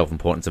 2, The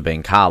Self-Importance of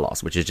Being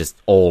Carlos, which is just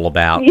all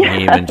about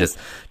him and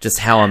just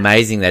how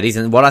amazing that is.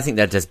 And what I think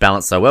that just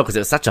balanced so well, because it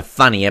was such a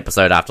funny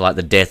episode after like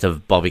the death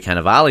of Bobby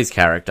Cannavale's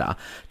character,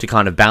 to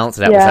kind of balance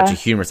it out with such a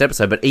humorous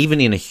episode. But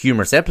even in a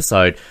humorous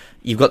episode,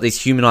 you've got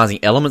these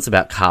humanizing elements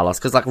about Carlos,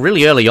 because like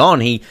really early on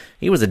he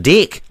was a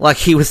dick. Like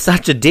he was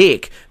such a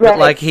dick. But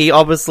like he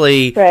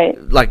obviously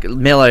like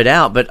mellowed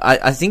out. But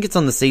I think it's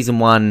on the season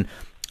 1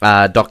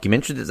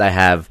 documentary that they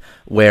have,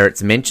 where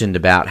it's mentioned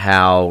about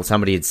how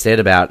somebody had said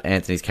about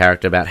Anthony's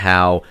character, about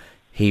how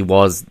he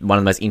was one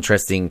of the most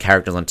interesting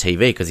characters on TV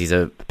because he's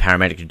a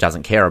paramedic who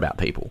doesn't care about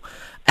people.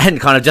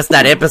 And kind of just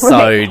that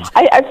episode.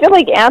 I feel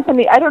like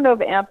Anthony, I don't know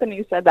if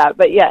Anthony said that,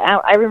 but yeah,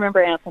 I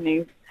remember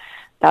Anthony,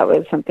 that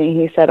was something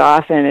he said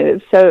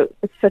often.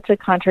 It's such a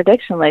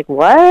contradiction. Like,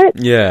 what?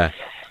 Yeah.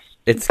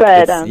 I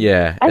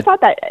thought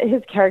that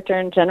his character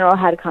in general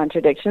had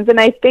contradictions, and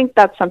I think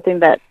that's something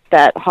that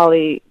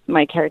Holly,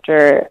 my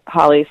character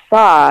Holly,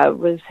 saw,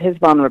 was his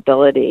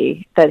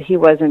vulnerability, that he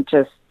wasn't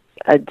just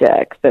a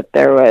dick, that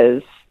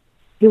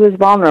he was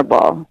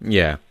vulnerable.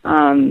 Yeah.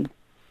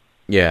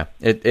 Yeah,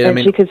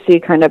 she could see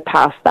kind of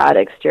past that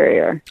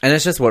exterior, and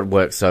it's just what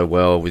works so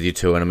well with you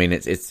two. And I mean,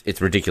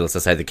 it's ridiculous to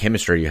say the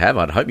chemistry you have.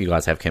 I'd hope you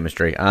guys have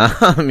chemistry.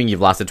 I mean,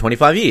 you've lasted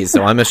 25 years,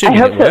 so I'm assuming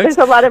I hope it works. There's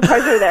a lot of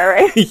pressure there,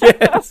 right?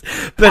 Yes,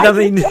 but I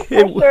mean,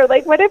 pressure.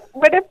 Like, what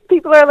if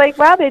people are like,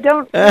 wow, they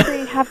don't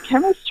really have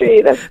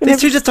chemistry? These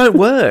two just don't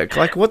work.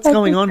 Like, what's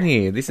going on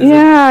here? This is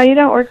you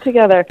don't work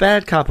together.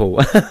 Bad couple.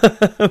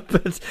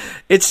 But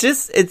it's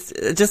just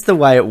the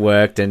way it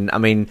worked, and I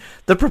mean,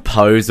 the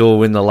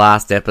proposal in the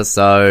last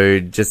episode.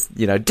 Just,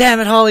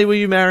 damn it, Holly, will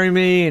you marry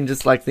me? And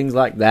just like things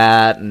like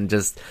that. And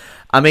just,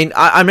 I mean,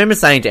 I remember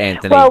saying to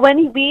Anthony. Well,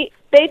 when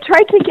they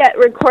tried to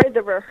record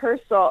the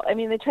rehearsal. I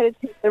mean, they tried to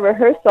take the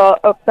rehearsal.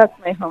 Oh, that's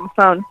my home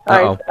phone.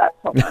 Sorry for that.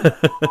 Hold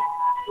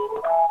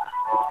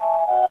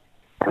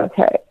on.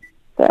 Okay.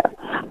 So,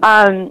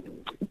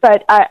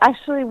 but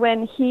actually,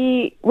 when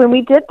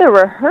we did the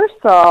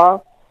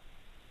rehearsal,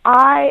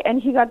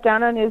 and he got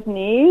down on his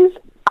knees,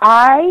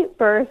 I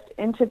burst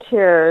into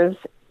tears.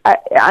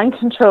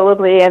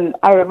 Uncontrollably, and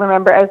I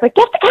remember I was like,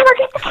 get the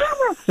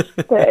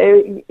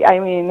camera! I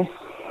mean,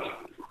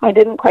 I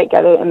didn't quite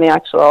get it in the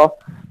actual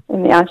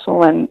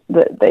one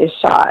that they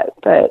shot,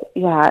 but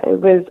yeah, it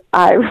was.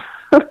 I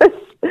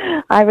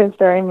was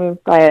very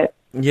moved by it.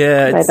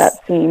 Yeah, by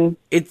that scene.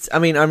 I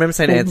mean, I remember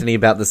saying to Anthony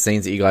about the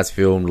scenes that you guys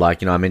filmed.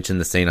 Like, I mentioned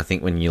the scene, I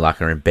think, when you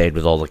like are in bed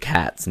with all the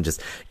cats, and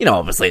just,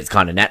 obviously it's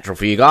kind of natural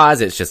for you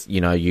guys. It's just,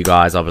 you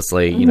guys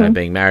obviously,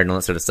 being married and all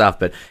that sort of stuff.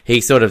 But he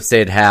sort of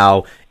said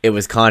how it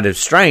was kind of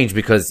strange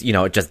because,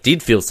 it just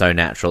did feel so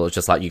natural. It's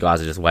just like you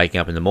guys are just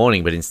waking up in the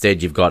morning, but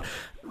instead you've got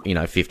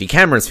 50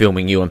 cameras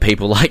filming you and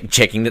people like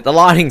checking that the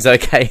lighting's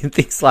okay and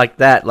things like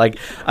that. Like,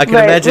 I can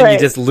imagine you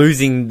just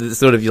losing the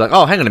sort of, you're like,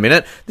 oh, hang on a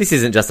minute, this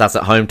isn't just us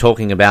at home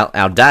talking about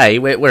our day,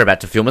 we're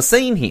about to film a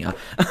scene here.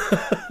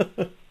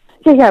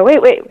 Yeah, wait,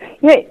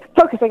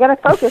 focus, I gotta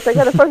focus.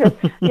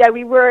 Yeah,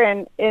 we were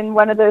in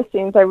one of those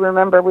scenes, I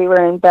remember we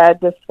were in bed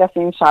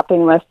discussing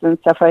shopping lists and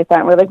stuff like that,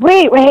 and we're like,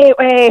 wait, we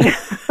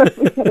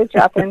gotta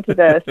drop into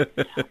this.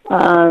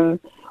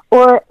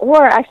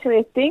 Or actually,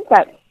 I think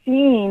that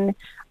scene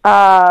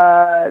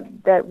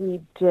that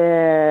we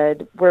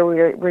did where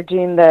we're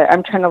doing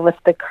I'm trying to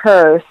lift the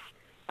curse,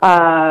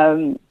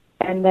 and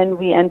then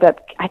we end up,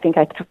 I think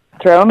I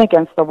throw him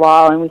against the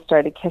wall and we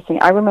started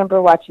kissing. I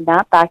remember watching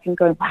that back and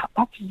going, wow,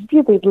 that's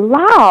really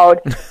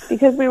loud,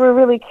 because we were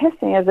really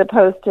kissing as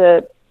opposed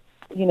to,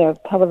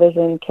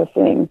 television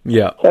kissing.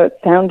 Yeah. So it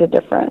sounded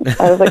different.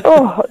 I was like,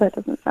 oh, that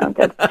doesn't sound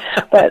good.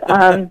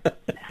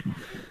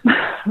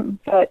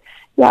 But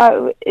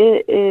yeah,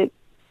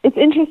 it's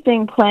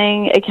interesting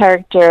playing a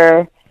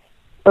character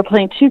or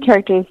playing two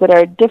characters that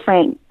are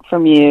different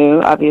from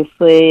you,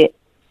 obviously,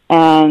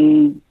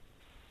 and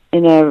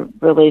in a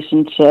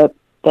relationship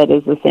that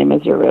is the same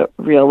as your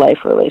real life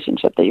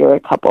relationship, that you're a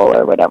couple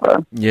or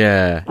whatever.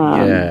 Yeah,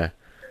 yeah.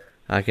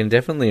 I can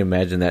definitely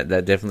imagine that.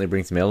 That definitely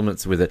brings some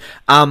elements with it.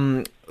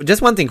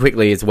 Just one thing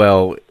quickly as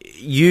well.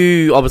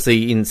 You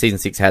obviously in season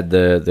 6 had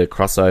the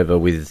crossover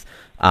with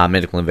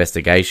medical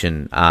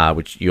investigation,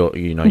 which your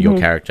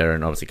character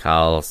and obviously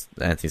Carl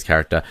Anthony's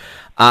character.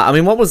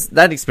 What was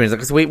that experience?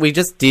 Because we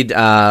just did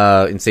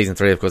in season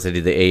 3, of course, they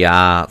did the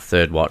ER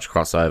Third Watch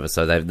crossover,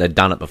 so they've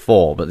done it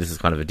before, but this is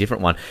kind of a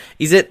different one.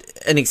 Is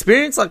it an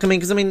experience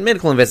because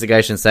medical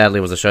investigation sadly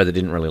was a show that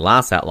didn't really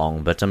last that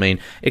long, but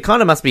it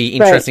kind of must be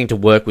interesting to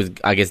work with,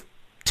 I guess,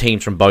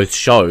 teams from both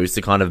shows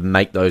to kind of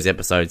make those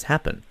episodes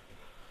happen.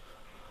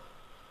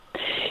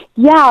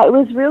 Yeah, it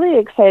was really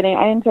exciting.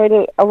 I enjoyed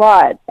it a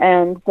lot,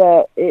 and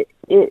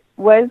it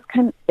was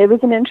an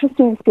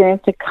interesting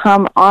experience to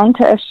come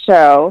onto a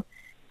show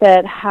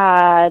that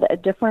had a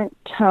different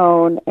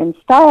tone and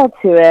style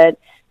to it,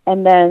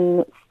 and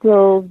then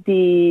still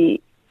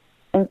be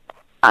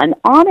and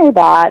honor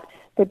that,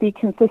 but be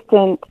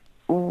consistent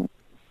to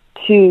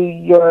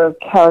your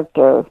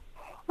character,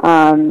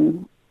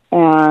 and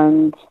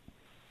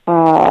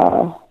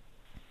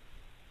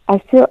I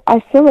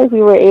feel like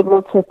we were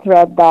able to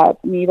thread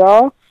that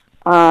needle,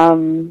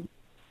 and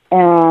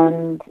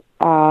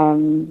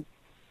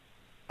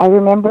I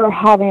remember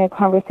having a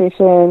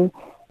conversation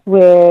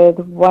with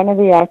one of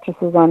the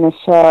actresses on the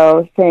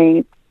show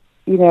saying,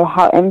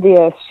 how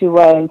envious she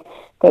was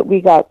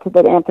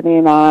that Anthony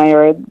and I,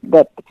 or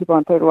that the people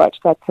on Third Watch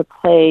got to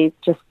play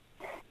just,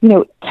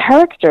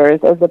 characters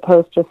as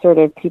opposed to sort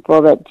of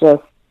people that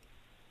just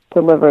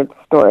delivered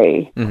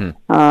story,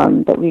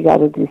 that we got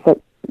to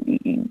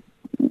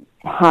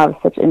have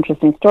such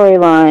interesting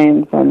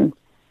storylines, and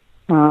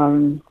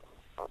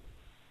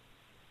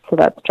so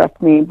that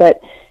struck me. But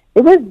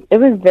it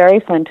was very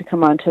fun to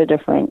come onto a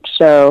different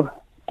show.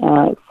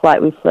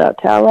 We flew out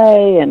to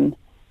LA and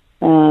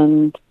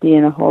be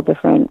in a whole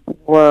different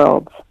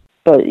world,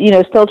 but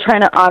still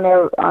trying to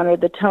honor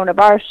the tone of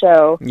our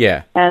show,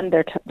 and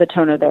the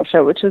tone of their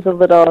show, which was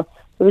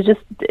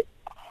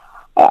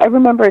I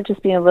remember it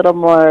just being a little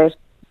more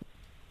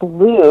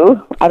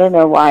blue. I don't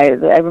know why.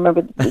 I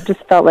remember it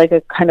just felt like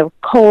a kind of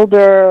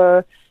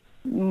colder,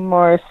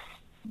 more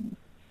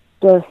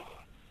just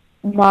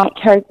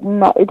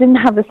it didn't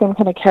have the same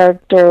kind of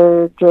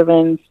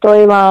character-driven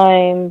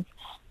storylines.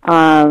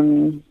 I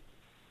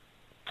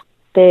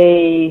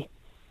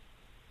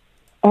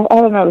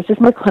don't know, it was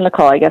just more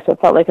clinical, I guess. It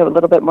felt like a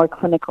little bit more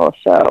clinical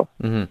show.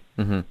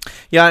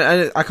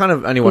 Yeah, I kind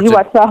of only watched Did you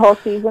watch that whole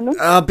season?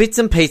 Bits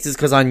and pieces,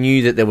 because I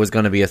knew that there was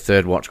going to be a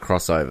Third Watch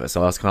crossover,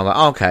 so I was kind of like,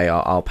 oh, okay,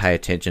 I'll pay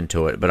attention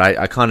to it. But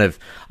I don't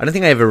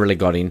think I ever really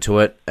got into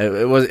it.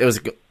 It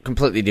was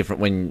completely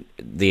different when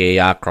the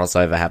ER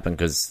crossover happened,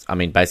 because,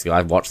 basically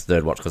I watched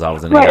Third Watch because I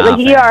was an ER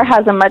fan. ER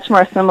has a much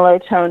more similar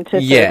tone to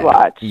Third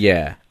Watch.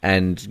 Yeah,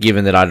 and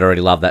given that I'd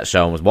already loved that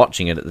show and was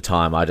watching it at the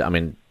time,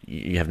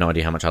 you have no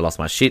idea how much I lost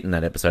my shit in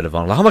that episode of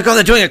Yvonne. Like, oh my god,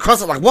 they're doing a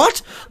crossover! Like,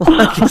 what?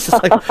 It's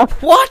just like,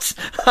 what?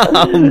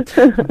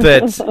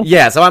 But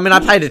yeah, so I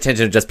paid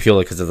attention just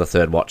purely because of the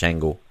Third Watch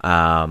angle.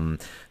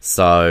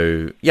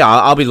 So yeah,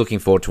 I'll be looking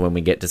forward to when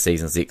we get to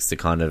season 6 to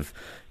kind of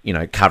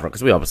cover it,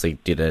 because we obviously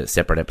did a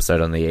separate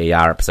episode on the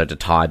ER episode to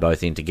tie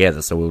both in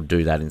together. So we'll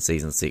do that in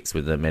season 6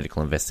 with the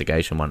medical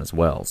investigation one as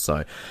well.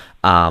 So,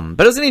 but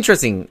it was an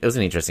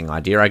interesting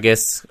idea, I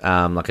guess.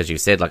 Like as you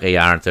said, like ER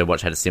and Third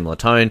Watch had a similar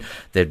tone.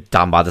 They're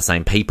done by the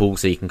same people,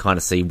 so you can kind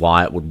of see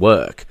why it would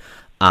work.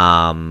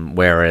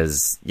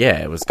 Whereas,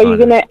 yeah, it was. Are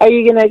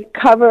you gonna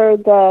cover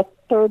the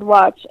Third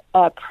Watch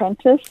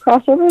Apprentice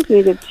crossovers?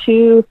 We did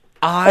 2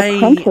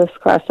 Apprentice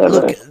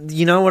crossovers. Look,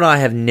 you know what? I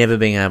have never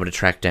been able to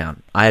track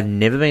down. I'm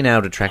not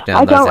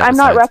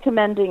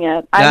recommending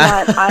it.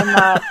 I'm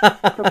not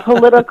for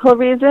political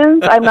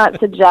reasons. I'm not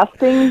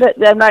suggesting that.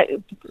 I'm not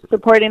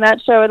supporting that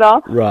show at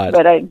all. Right.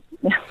 But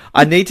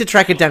I need to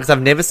track it down because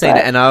I've never seen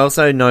it, and I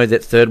also know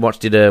that Third Watch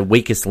did a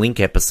Weakest Link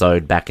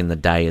episode back in the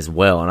day as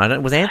well. And I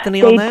don't was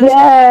Anthony on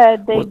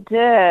that? They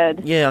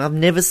did. Yeah, I've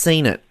never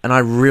seen it, and I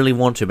really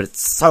want to, but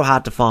it's so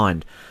hard to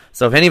find.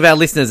 So if any of our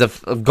listeners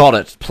have got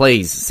it,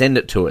 please send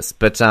it to us.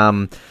 But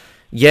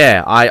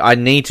yeah, I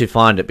need to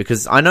find it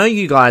because I know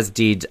you guys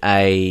did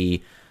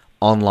a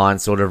online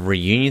sort of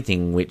reunion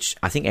thing, which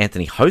I think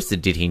Anthony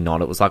hosted, did he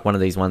not? It was like one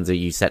of these ones that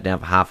you sat down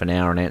for half an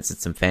hour and answered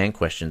some fan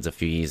questions a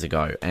few years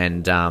ago.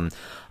 And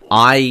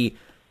I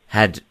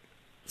had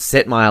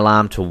set my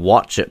alarm to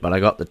watch it, but I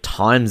got the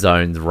time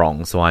zones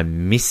wrong, so I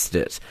missed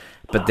it.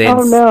 But then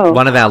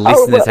one of our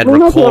listeners had recorded it.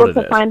 We might be able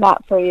to find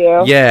that for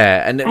you.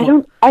 Yeah, and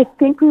I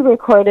think we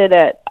recorded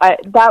it.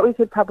 That we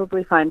could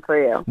probably find for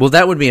you. Well,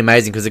 that would be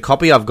amazing because the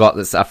copy I've got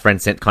that a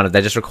friend sent, kind of,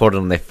 they just recorded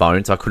on their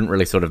phone, so I couldn't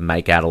really sort of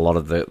make out a lot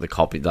of the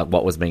copy, like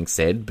what was being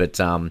said. But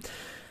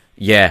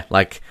yeah,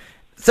 like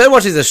Third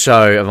Watch is a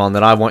show, Yvonne,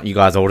 that I want you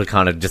guys all to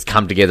kind of just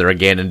come together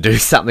again and do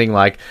something.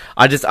 Like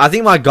I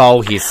think my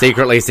goal here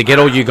secretly is to get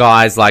all you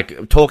guys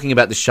like talking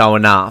about the show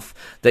enough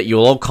that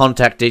you'll all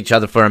contact each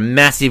other for a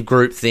massive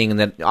group thing, and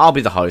then I'll be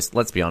the host.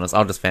 Let's be honest,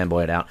 I'll just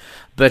fanboy it out.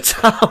 But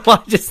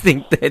I just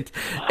think that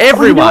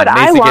everyone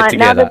needs to get together.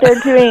 Now that they're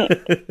doing,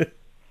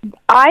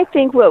 I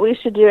think what we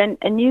should do, and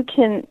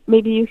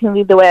maybe you can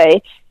lead the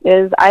way,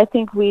 is I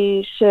think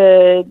we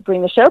should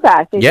bring the show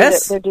back.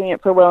 They're doing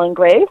it for Will and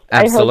Grace.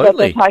 Absolutely. I heard that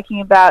they're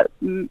talking about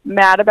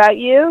Mad About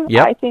You.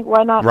 Yep. I think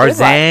why not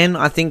Roseanne,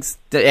 I think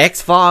the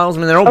X-Files. I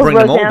mean, they're all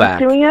bringing them all back.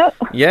 Doing it?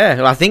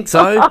 Yeah, I think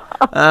so.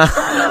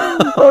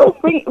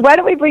 Why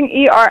don't we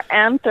bring ER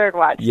and Third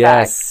Watch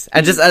yes.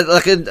 back?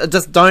 And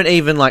just don't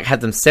even like have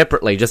them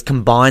separately. Just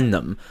combine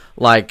them.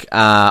 Like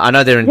I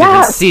know they're in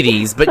different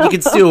cities, but you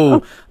can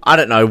still, I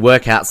don't know,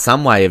 work out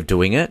some way of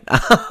doing it. Yeah,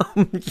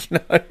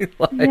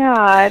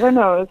 I don't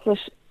know.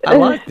 I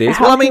like this.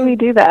 How can we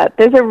do that?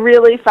 There's a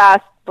really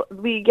fast.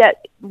 We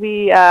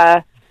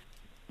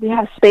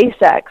have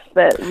SpaceX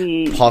that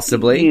we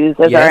possibly use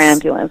as our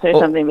ambulance or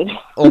something.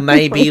 Or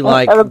maybe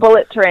like a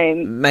bullet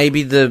train.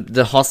 Maybe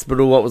the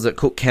hospital, what was it,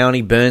 Cook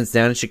County, burns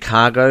down in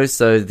Chicago,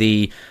 so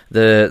the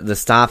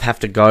staff have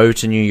to go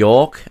to New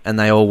York and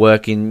they all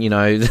work in,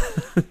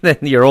 then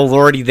you're all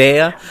already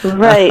there.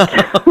 Right.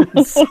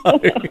 So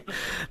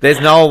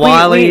there's Noah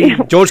Wiley.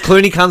 George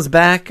Clooney comes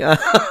back.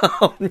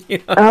 Oh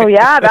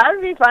yeah, that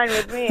would be fine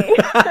with me.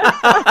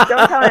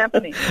 Don't tell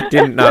Anthony. I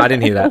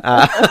didn't hear that.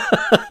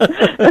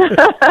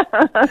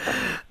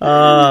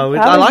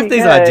 I like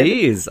these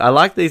ideas. I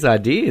like these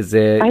ideas.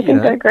 I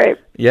think they're great.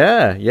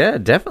 Yeah,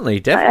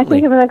 definitely. I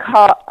think I'm gonna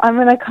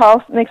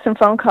call, make some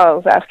phone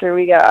calls after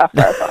we get off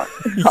our phone.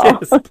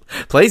 Yes,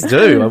 please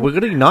do. We're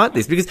going to ignite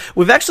this because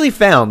we've actually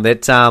found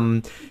that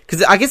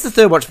because I guess the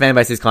Third Watch fan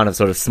base is kind of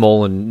sort of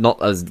small and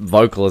not as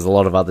vocal as a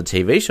lot of other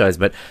TV shows,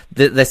 but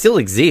they still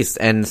exist.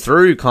 And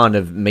through kind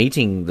of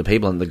meeting the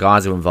people and the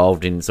guys who are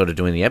involved in sort of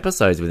doing the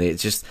episodes with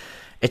it,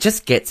 it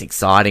just gets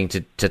exciting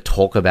to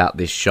talk about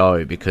this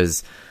show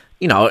because,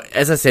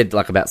 as I said,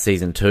 like about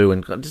season 2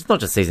 and just not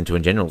just season 2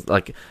 in general,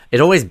 like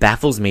it always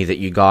baffles me that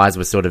you guys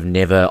were sort of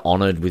never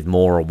honored with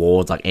more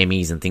awards like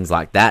Emmys and things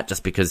like that,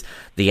 just because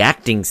the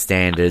acting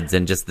standards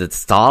and just the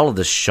style of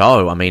the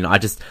show. I mean, I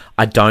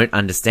don't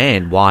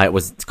understand why it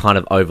was kind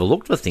of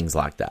overlooked for things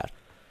like that.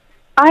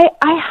 I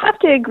have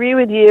to agree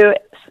with you,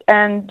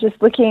 and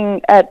just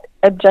looking at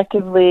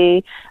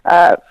objectively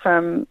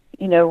from,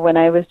 when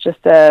I was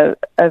just a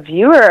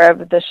viewer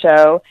of the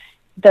show,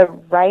 the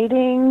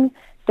writing,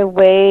 the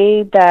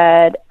way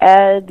that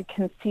Ed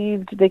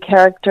conceived the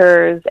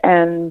characters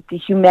and the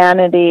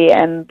humanity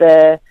and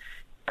the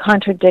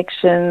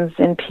contradictions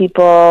in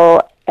people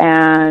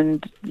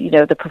and,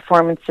 the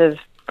performances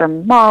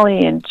from Molly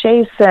and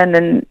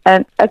Jason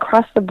and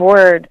across the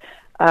board,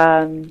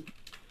 I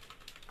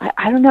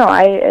don't know.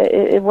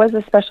 It was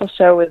a special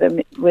show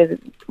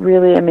with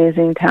really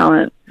amazing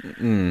talent.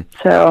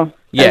 So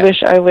yeah.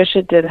 I wish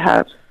it did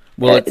have.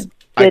 Well,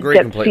 I agree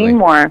get completely. Seen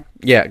more.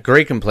 Yeah,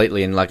 agree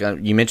completely. And like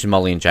you mentioned,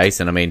 Molly and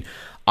Jason. I mean,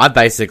 I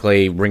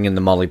basically bring in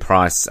the Molly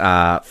Price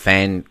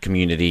fan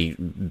community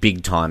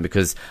big time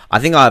because I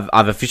think I've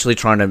officially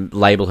trying to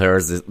label her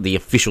as the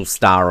official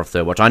star of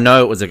Third Watch. I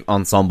know it was an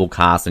ensemble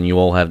cast and you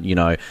all have,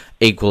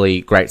 equally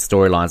great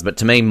storylines, but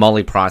to me,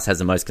 Molly Price has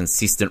the most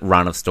consistent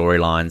run of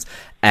storylines,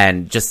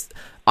 and just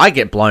I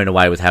get blown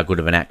away with how good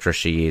of an actress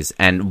she is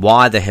and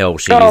why the hell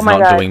she is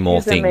not doing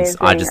more things. Amazing.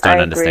 I just don't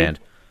understand.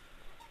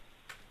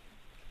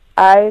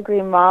 I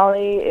agree.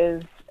 Molly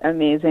is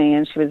amazing,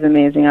 and she was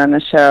amazing on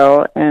the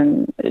show,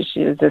 and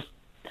she was just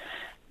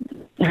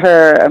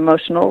her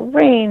emotional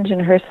range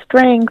and her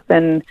strength,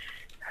 and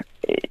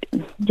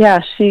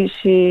she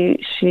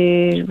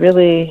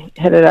really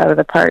hit it out of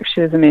the park.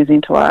 She was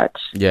amazing to watch.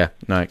 Yeah,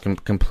 no,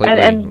 completely.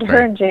 And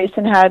her and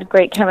Jason had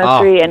great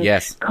chemistry, and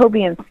yes.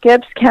 Kobe and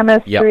Skip's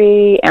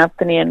chemistry,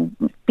 Anthony and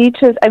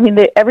Beaches. I mean,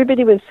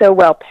 everybody was so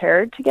well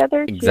paired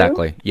together. Too.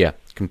 Exactly. Yeah.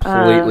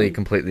 Completely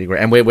agree.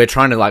 And we're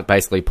trying to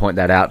basically point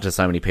that out to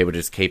so many people.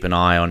 Just keep an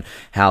eye on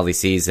how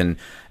this is, and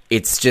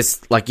it's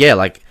just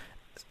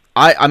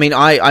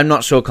I'm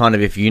not sure kind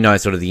of if you know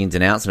sort of the ins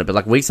and outs of it, but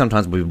like we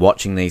sometimes will be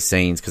watching these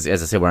scenes because,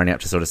 as I said, we're only up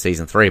to sort of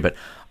season 3, but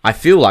I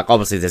feel like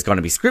obviously there's going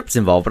to be scripts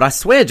involved, but I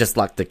swear just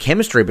like the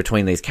chemistry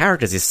between these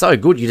characters is so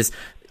good.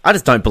 I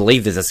just don't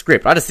believe there's a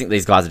script. I just think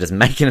these guys are just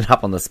making it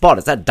up on the spot.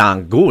 It's that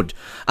darn good.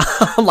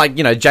 Like,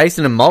 you know,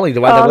 Jason and Molly,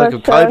 the way they work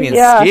with Kobe and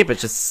Skip, it's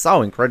just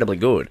so incredibly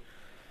good.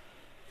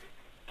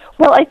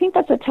 Well, I think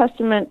that's a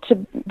testament to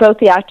both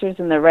the actors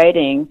and the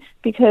writing,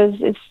 because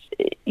it's,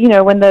 you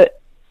know, when the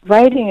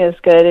writing is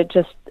good,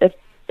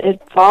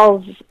 it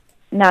falls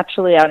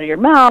naturally out of your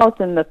mouth,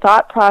 and the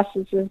thought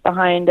processes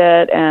behind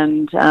it,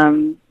 and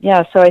so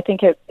I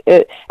think it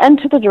and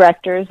to the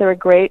directors, they were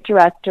great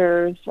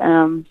directors.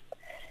 It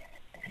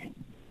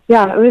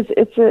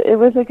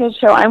was a good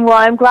show.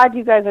 I'm glad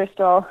you guys are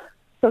still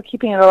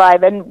keeping it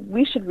alive, and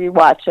we should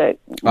rewatch it.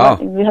 Oh.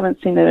 We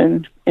haven't seen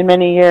it in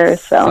many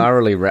years. So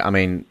thoroughly,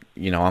 I'm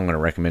going to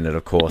recommend it,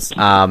 of course.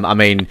 We'll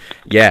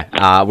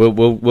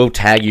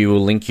tag you,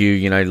 we'll link you.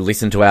 You know,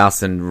 listen to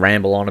us and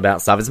ramble on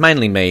about stuff. It's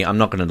mainly me. I'm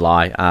not going to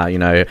lie.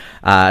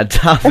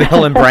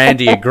 Darvell and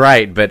Brandy are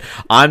great, but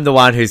I'm the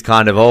one who's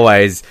kind of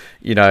always,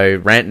 you know,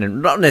 ranting,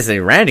 and not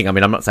necessarily ranting. I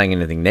mean, I'm not saying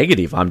anything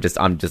negative. I'm just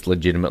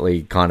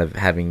legitimately kind of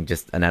having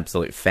just an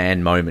absolute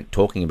fan moment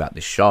talking about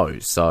this show.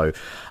 So.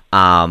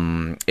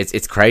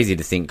 It's crazy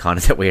to think kind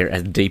of that we're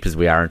as deep as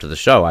we are into the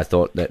show. I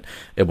thought that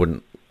it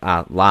wouldn't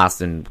last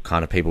and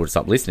kind of people would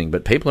stop listening,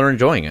 but people are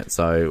enjoying it.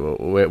 So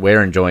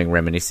we're enjoying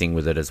reminiscing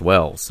with it as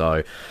well.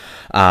 So,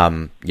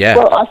 Well,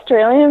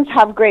 Australians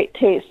have great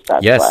taste.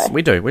 That's why.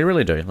 We do. We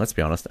really do. Let's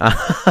be honest.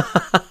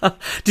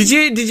 Did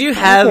you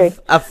have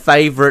a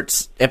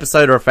favorite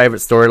episode or a favorite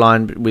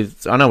storyline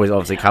with? I know we've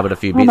obviously covered a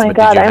few bits. Oh my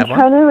God, I'm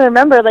trying to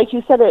remember. Like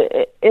you said,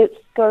 it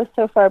goes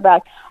so far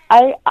back.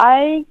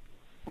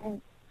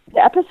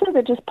 The episode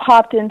that just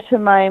popped into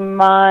my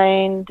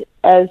mind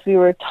as we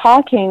were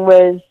talking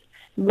was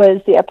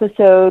the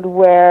episode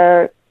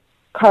where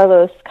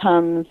Carlos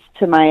comes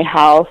to my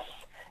house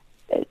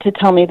to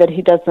tell me that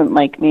he doesn't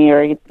like me,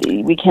 or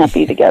we can't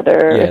be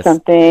together or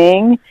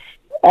something.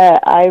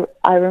 I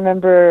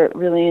remember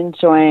really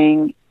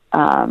enjoying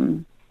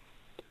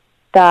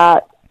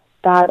that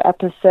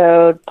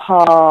episode.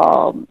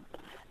 Paul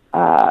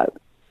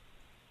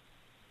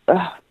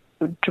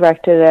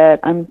directed it.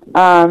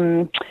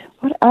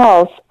 What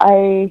else?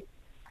 Oh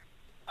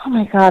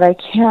my God, I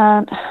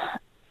can't.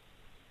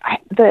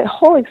 The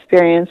whole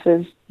experience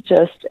was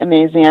just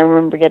amazing. I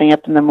remember getting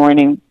up in the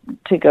morning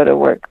to go to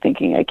work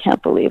thinking, I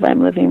can't believe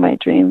I'm living my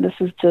dream. This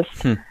is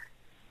just,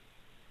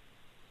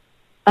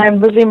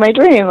 I'm living my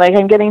dream. Like,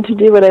 I'm getting to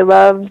do what I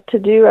love to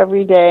do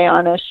every day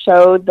on a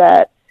show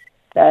that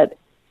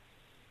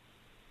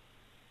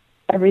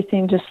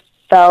everything just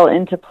fell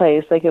into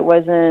place. Like, it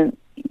wasn't,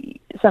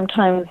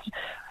 sometimes,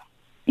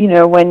 you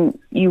know, when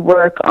you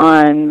work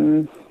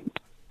on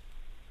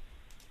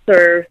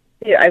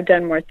I've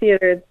done more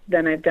theater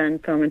than I've done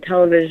film and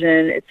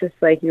television. It's just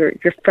like you're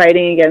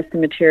fighting against the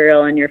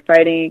material, and you're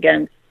fighting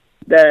against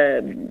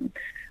the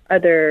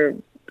other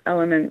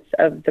elements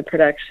of the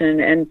production.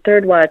 And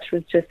Third Watch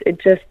was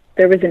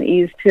there was an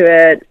ease to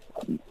it.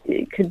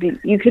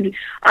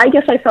 I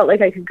guess I felt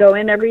like I could go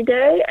in every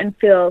day and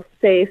feel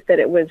safe that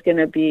it was going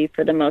to be,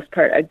 for the most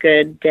part, a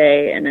good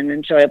day and an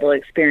enjoyable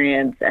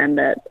experience, and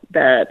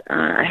that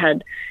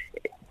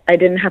I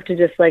didn't have to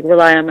just like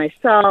rely on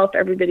myself.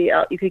 Everybody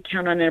else, you could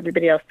count on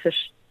everybody else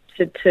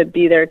to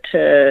be there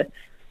to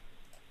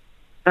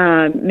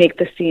make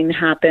the scene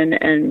happen,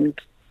 and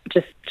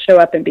just show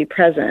up and be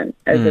present,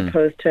 as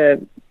opposed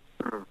to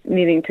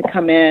needing to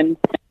come in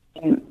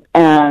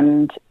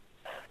and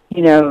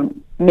you know,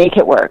 make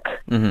it work.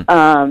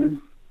 Mm-hmm.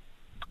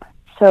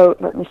 So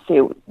let me see.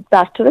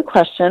 Back to the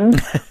question.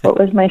 What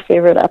was my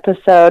favorite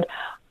episode?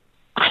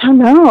 I don't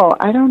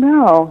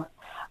know.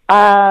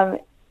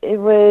 It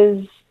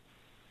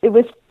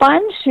was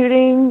fun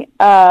shooting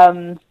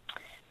the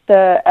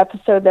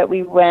episode that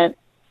we went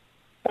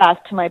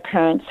back to my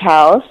parents'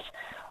 house,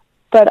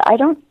 but I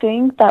don't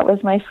think that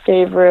was my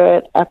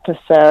favorite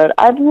episode.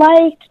 I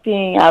liked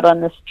being out on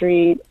the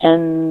street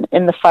and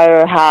in the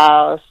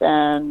firehouse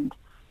and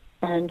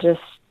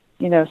just,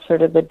 you know,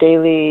 sort of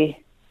the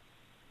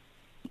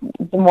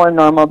more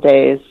normal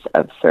days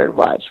of Third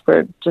Watch,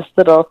 where just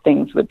little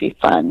things would be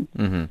fun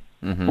and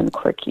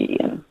quirky.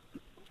 And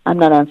I'm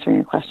not answering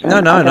your question.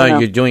 No.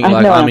 You're doing,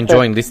 like, I'm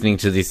enjoying listening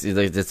to this.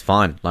 It's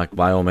fine. Like,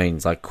 by all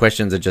means, like,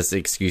 questions are just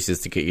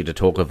excuses to get you to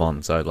talk,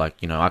 Yvonne. So, like,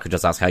 you know, I could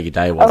just ask how your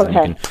day was, and you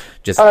can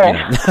just, all right.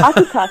 You know. I'll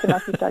keep talking. I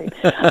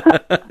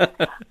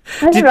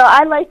don't know.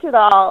 I liked it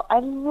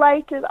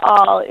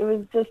all. It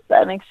was just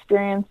an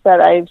experience that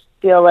I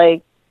feel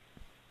like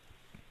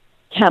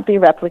can't be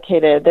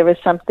replicated. There was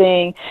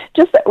something,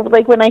 just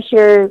like when I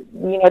hear,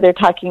 you know, they're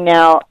talking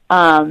now,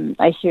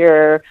 I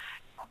hear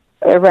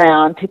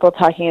around people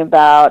talking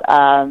about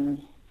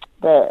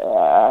the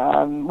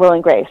Will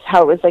and Grace,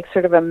 how it was like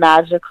sort of a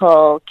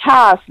magical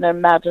cast and a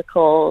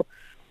magical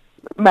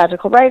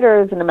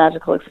writers and a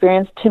magical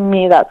experience. To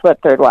me, that's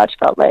what Third Watch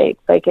felt like.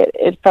 Like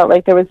it felt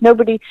like there was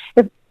nobody.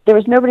 there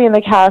was nobody in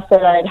the cast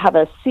that I'd have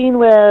a scene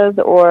with,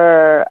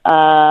 or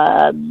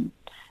that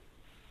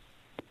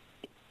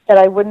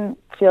I wouldn't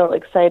feel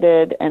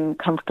excited and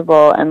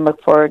comfortable and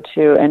look forward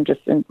to and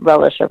just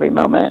relish every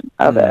moment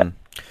of it.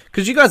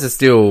 Because you guys are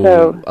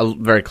still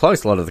very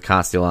close, a lot of the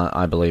cast still,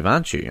 I believe,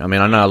 aren't you? I mean,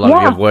 I know a lot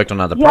of you have worked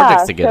on other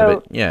projects together,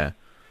 but yeah.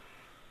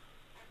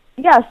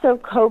 Yeah, so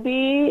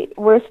Kobe,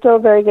 we're still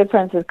very good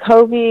friends with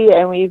Kobe,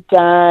 and we've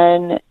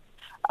done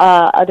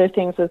other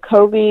things with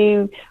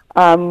Kobe.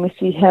 We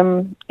see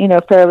him,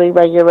 fairly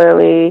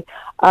regularly.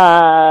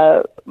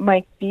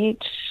 Mike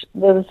Beach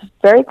lives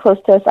very close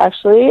to us,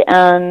 actually,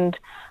 and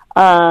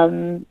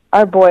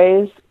our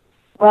boys,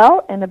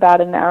 in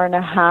about an hour and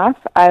a half,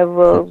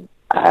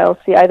 I'll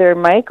see either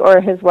Mike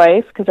or his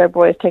wife, because our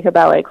boys take a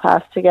ballet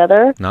class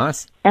together.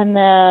 Nice. And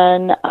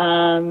then,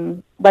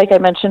 like I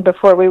mentioned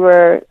before, we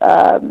were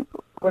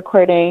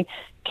recording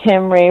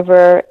Kim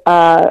Raver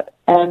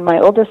and my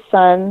oldest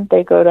son.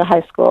 They go to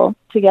high school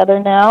together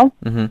now.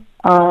 Mm-hmm.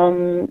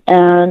 And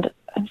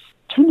I'm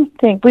trying to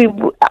think.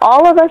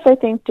 All of us, I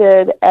think,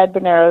 did Ed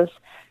Bonaro's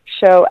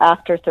show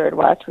after Third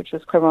Watch, which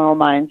was Criminal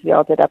Minds. We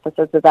all did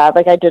episodes of that.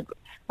 Like, I did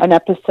an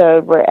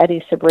episode where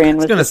Eddie Cibrian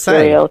was a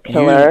serial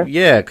killer.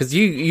 Because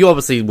you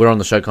obviously were on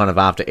the show kind of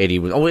after Eddie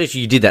was... Oh,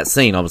 actually, you did that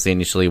scene, obviously,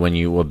 initially when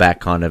you were back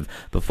kind of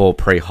before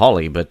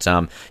pre-Holly. But,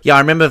 I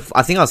remember...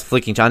 I think I was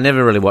flicking... I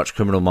never really watched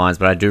Criminal Minds,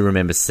 but I do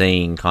remember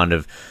seeing kind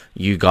of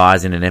you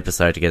guys in an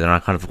episode together, and I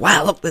kind of...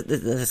 Wow, look,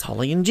 there's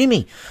Holly and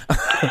Jimmy.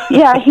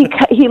 Yeah,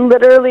 he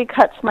literally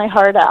cuts my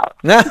heart out.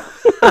 So,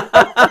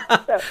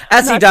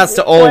 as he does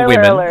to all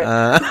women.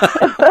 Right.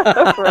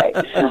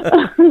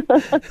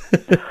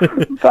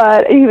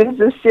 But Eddie was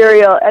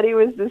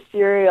the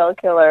serial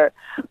killer.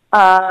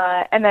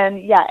 And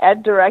then,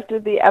 Ed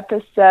directed the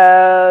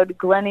episode.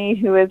 Glennie,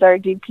 who is our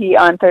DP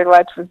on Third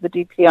Watch, was the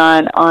DP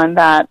on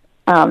that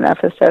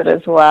episode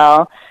as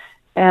well.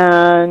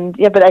 And,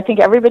 but I think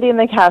everybody in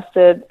the cast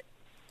did.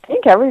 I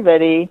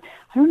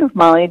don't know if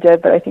Molly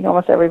did, but I think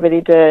almost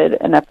everybody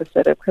did an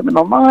episode of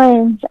Criminal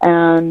Minds.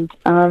 And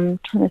I'm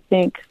trying to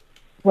think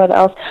what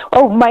else.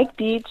 Oh, Mike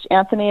Beach,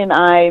 Anthony, and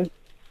I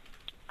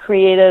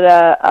created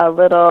a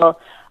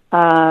little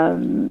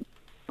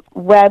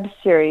web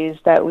series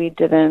that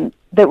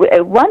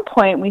at one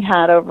point we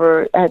had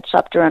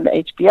shopped around.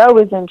 HBO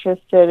was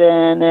interested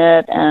in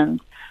it,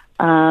 and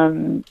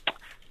oh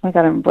my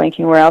God, I'm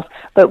blanking where else.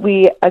 But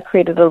we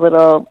created a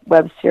little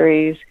web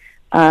series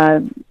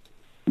that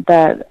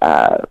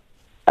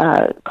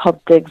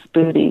called Diggs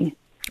Booty.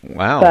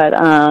 Wow! But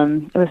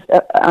it was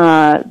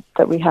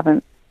that we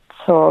haven't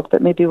sold,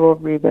 but maybe we'll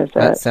revisit.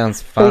 That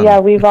sounds fun. So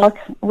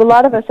a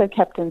lot of us have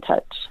kept in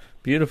touch.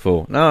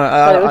 Beautiful. No,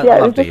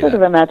 it was just sort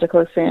of a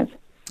magical experience.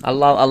 I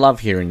love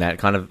hearing that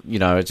kind of.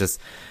 It's just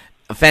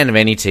a fan of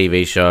any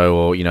TV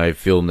show or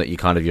film that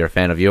you're a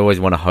fan of. You always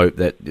want to hope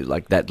that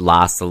that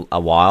lasts a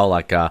while.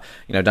 Done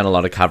a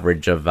lot of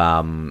coverage of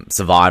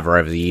Survivor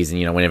over the years,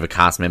 and whenever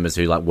cast members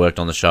who worked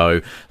on the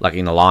show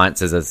in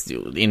alliances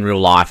in real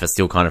life are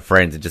still kind of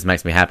friends, it just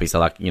makes me happy.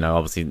 So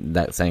obviously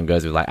that same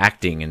goes with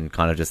acting and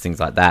kind of just things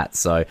like that.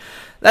 So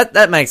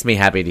that makes me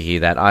happy to hear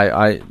that.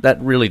 I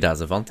that really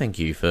does, Yvonne. Thank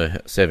you for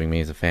serving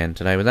me as a fan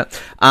today with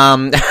that.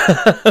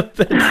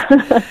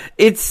 But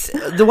it's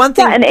the one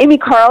thing. Yeah, and Amy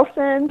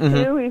Carlson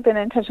too. We've been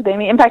in touch with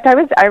Amy. In fact, I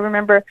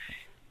remember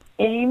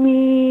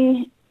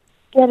Amy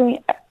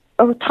talking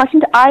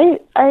to. I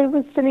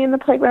was sitting in the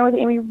playground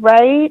with Amy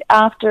right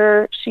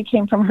after she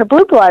came from her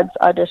Blue Bloods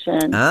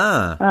audition.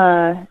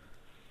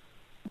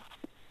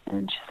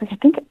 And she's like, I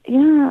think,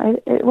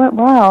 it went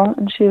well.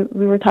 And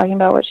we were talking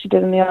about what she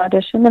did in the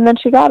audition, and then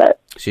she got it.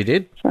 She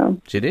did. So.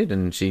 She did,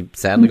 and she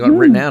sadly got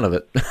written out of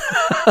it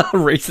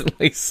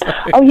recently. So.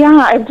 Oh, yeah,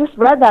 I've just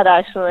read that,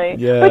 actually.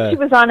 Yeah. But she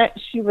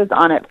was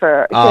on it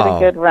for a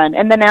good run.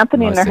 And then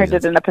Anthony and her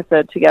did an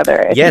episode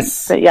together.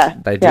 Yes.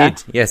 But they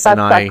did. Yes, that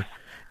and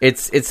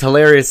sucks. It's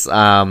hilarious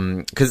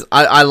because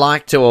I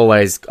like to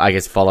always, I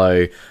guess,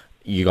 follow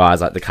you guys,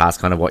 the cast,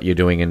 kind of what you're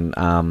doing, and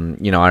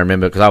I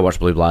remember because I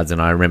watched Blue Bloods,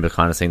 and I remember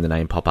kind of seeing the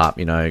name pop up,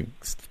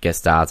 guest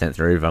star Anthony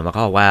Ruivivar. I'm like,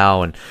 oh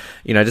wow, and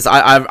just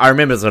I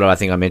remember sort of, I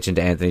think I mentioned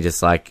to Anthony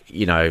just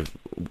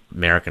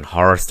American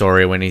Horror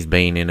Story when he's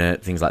been in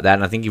it, things like that,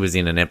 and I think he was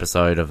in an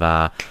episode of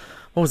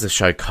what was the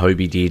show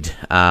Kobe did?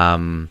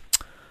 Burn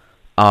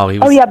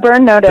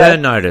Notice.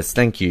 Burn Notice.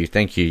 Thank you.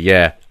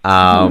 Yeah.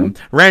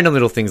 Random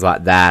little things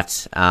like that.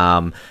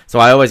 So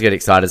I always get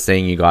excited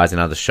seeing you guys in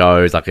other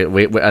shows.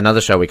 Another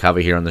show we cover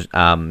here on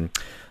the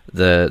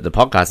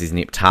podcast is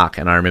Nip Tuck,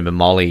 and I remember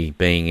Molly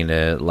being in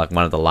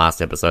one of the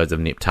last episodes of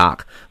Nip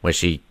Tuck where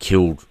she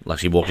killed,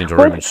 she walked into a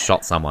room and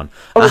shot someone.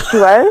 Oh, she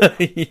was?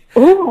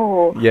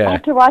 Ooh, yeah. I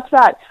have to watch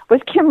that.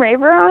 Was Kim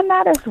Raver on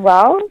that as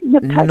well?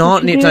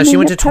 Not Nip Tuck. She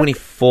went to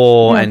 24.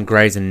 for and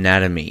Grey's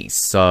Anatomy.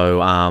 So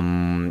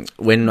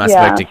when I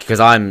spoke to,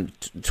 because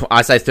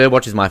I say Third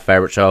Watch is my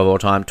favourite show of all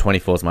time,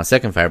 24 is my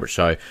second favourite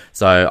show.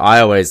 So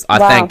I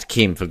thanked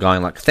Kim for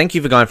going thank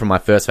you for going from my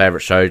first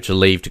favourite show to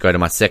leave to go to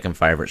my second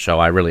favourite show.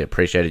 I really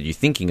appreciated you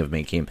thinking of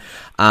me, Kim.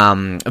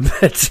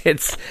 But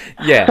it's,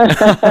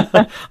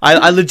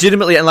 I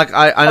legitimately, and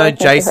I know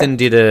Jason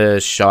did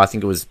a show, I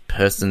think it was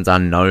Persons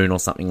Unknown or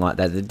something like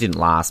that. It didn't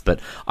last, but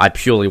I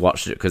purely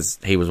watched it because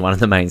he was one of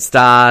the main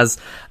stars.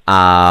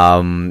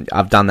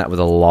 I've done that with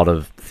a lot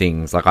of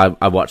things. Like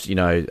I watched,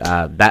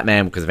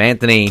 Batman because of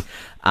Anthony.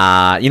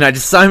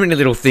 Just so many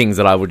little things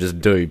that I would just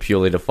do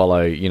purely to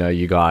follow,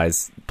 you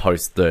guys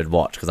post Third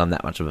Watch because I'm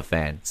that much of a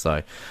fan.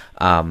 So,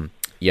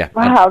 yeah.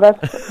 Wow,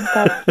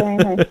 that's very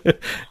nice.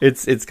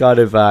 It's kind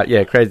of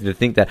crazy to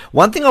think that.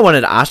 One thing I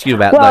wanted to ask you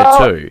about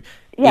though too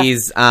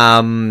is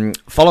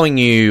following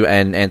you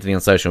and Anthony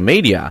on social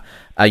media.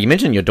 You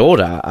mentioned your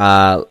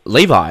daughter,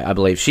 Levi, I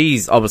believe.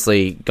 She's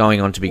obviously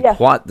going on to be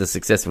quite the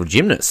successful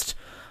gymnast.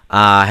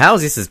 How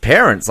is this as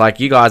parents? Like,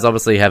 you guys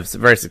obviously have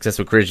very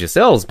successful careers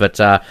yourselves,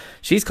 but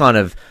she's kind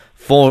of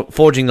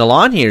forging the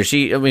line here.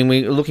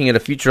 We're looking at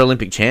a future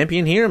Olympic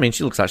champion here. I mean,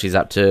 she looks like she's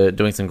up to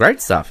doing some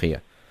great stuff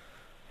here.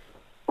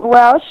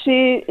 Well,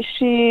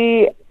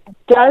 she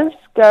does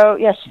go.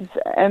 Yeah, she's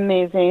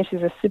amazing.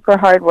 She's a super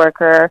hard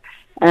worker,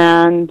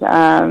 and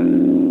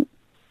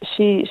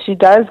she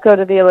does go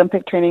to the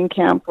Olympic training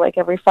camp like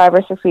every 5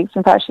 or 6 weeks.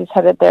 In fact, she's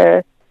headed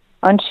there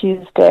on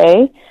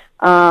Tuesday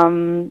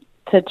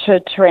to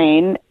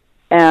train.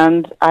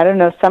 And I don't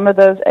know, some of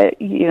those,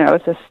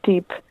 it's a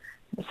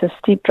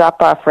steep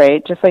drop off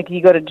rate. Just like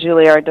you go to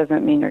Juilliard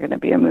doesn't mean you're going to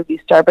be a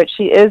movie star, but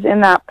she is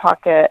in that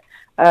pocket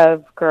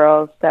of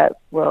girls that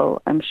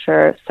will, I'm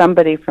sure,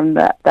 somebody from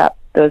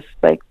those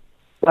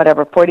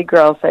 40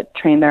 girls that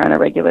train there on a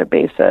regular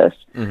basis.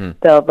 Mm-hmm.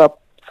 They'll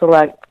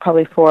select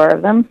probably 4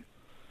 of them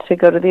to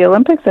go to the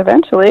Olympics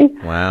eventually.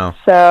 Wow!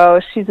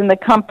 So she's in the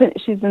company.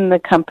 She's in the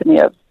company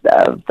of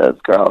those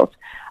girls,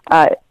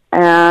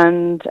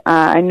 and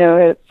I know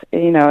it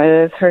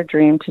is her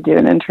dream to do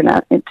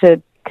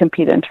to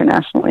compete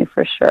internationally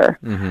for sure.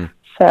 Mm-hmm.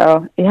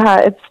 So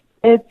yeah,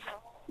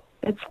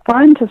 it's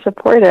fun to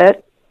support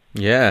it.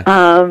 Yeah.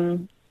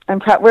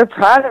 We're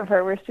proud of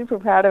her. We're super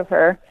proud of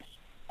her,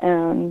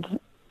 and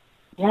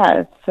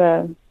yeah,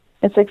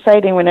 it's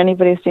exciting when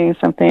anybody's doing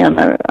something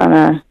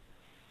on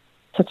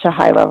such a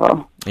high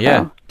level.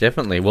 Yeah,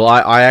 definitely. Well,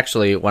 I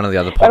actually, one of the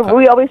other podcasts...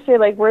 We always say,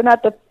 like, we're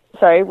not the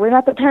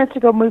parents to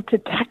go move to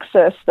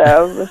Texas,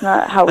 though. It was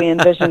not how we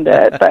envisioned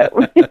it, but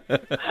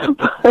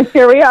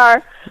here we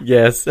are.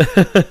 Yes.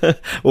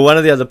 Well, one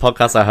of the other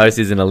podcasts I host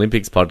is an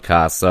Olympics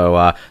podcast,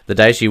 so the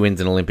day she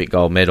wins an Olympic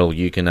gold medal,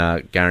 you can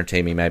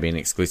guarantee me maybe an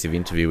exclusive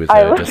interview with her.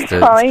 I was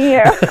calling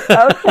you.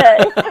 Okay.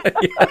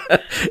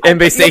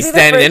 NBC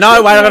standing there.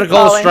 No, wait, I've got to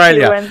call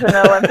Australia. She wins an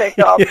Olympic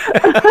gold.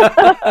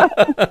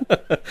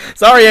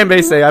 Sorry,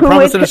 NBC. I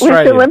promised an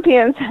Australian. Which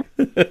Olympians?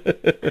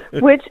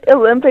 Which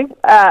Olympic?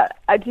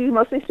 Do you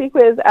mostly speak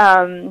with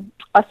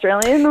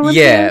Australian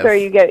Olympians, or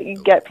you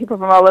get people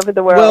from all over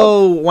the world?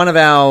 Well, one of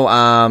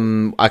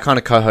our I kind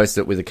of co-host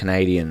it with a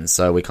Canadian,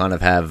 so we kind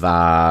of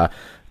have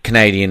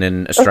Canadian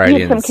and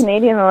Australians. Some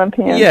Canadian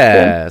Olympians.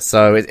 Yeah,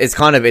 so it's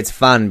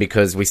fun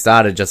because we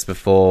started just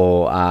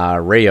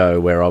before Rio,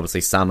 where obviously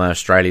summer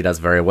Australia does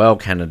very well,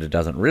 Canada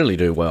doesn't really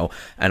do well,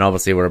 and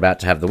obviously we're about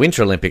to have the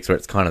Winter Olympics where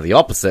it's kind of the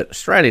opposite.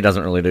 Australia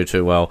doesn't really do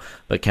too well,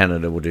 but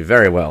Canada will do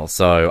very well.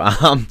 So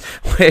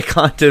we're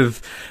kind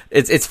of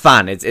it's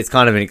fun. It's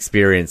kind of an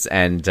experience,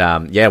 and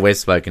we've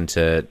spoken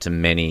to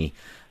many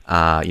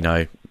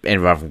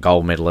everyone from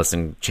gold medalists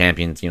and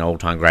champions,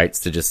 all-time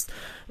greats, to just,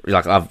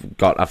 like, I've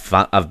got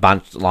a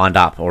bunch lined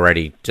up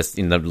already just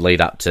in the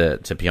lead up to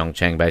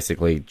Pyeongchang,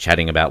 basically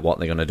chatting about what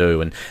they're going to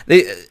do. And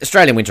the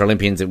Australian Winter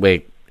Olympians,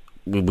 we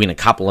win a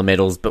couple of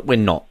medals, but we're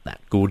not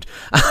that good.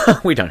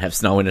 We don't have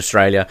snow in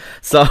Australia.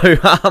 So,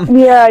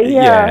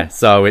 yeah.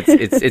 So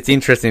it's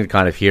interesting to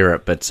kind of hear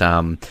it, but,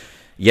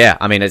 yeah,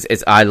 I mean,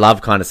 it's I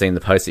love kind of seeing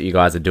the posts that you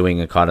guys are doing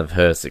and kind of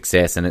her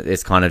success, and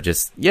it's kind of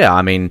just,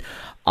 I mean,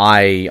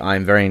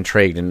 I'm very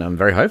intrigued and I'm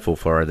very hopeful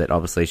for her that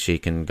obviously she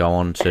can go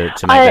on to make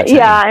that change.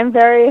 Yeah, I'm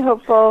very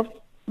hopeful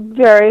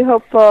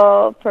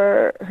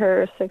for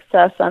her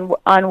success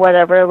on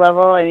whatever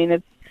level. I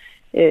mean,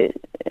 it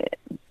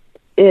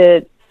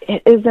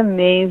is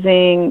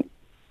amazing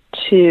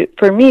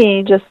for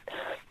me just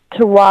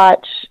to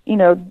watch,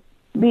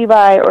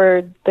 Levi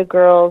or the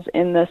girls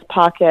in this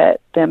pocket,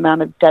 the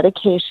amount of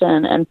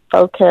dedication and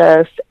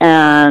focus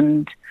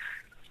and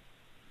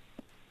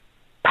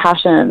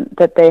passion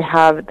that they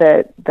have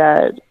that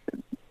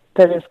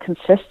is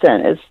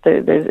consistent.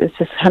 It's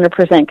just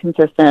 100%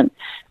 consistent.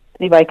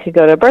 Levi could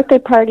go to a birthday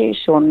party.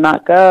 She will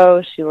not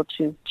go. She will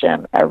choose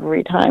gym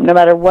every time, no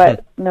matter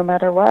what.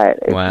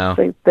 It's wow.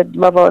 Like the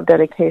level of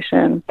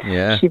dedication.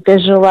 Yeah. She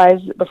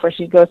visualizes before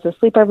she goes to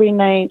sleep every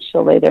night.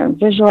 She'll lay there and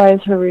visualize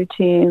her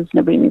routines.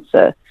 Nobody needs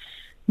to,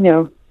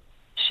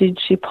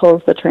 she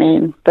pulls the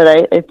train.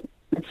 But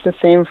it's the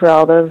same for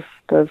all those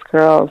those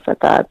girls at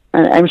that.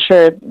 And I'm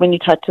sure when you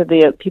talk to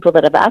the people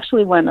that have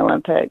actually won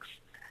Olympics,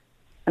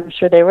 I'm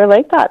sure they were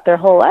like that their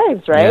whole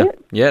lives, right?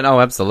 Yeah,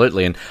 no,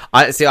 absolutely. And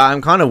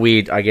I'm kind of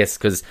weird, I guess,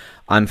 because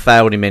I'm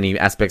failed in many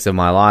aspects of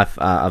my life,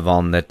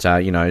 Yvonne,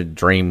 that,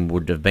 dream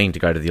would have been to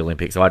go to the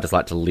Olympics. So I just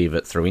like to live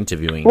it through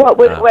interviewing What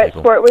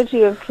sport would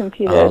you have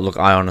competed? Oh, look,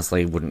 I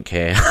honestly wouldn't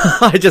care.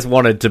 I just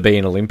wanted to be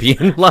an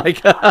Olympian.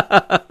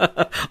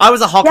 I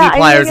was a hockey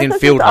player as in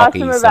field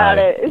hockey. Awesome about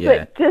it. It's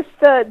like just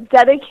the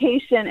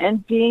dedication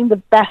and being the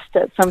best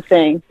at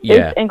something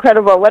is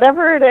incredible.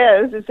 Whatever it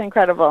is, it's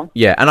incredible.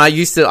 Yeah, and I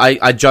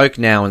joke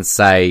now and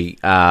say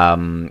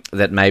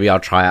that maybe I'll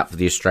try out for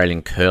the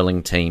Australian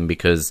curling team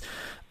because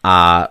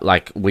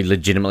we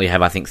legitimately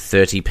have, I think,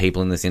 30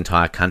 people in this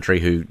entire country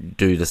who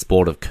do the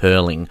sport of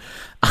curling.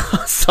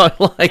 Anthony,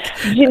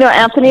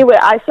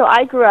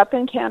 I grew up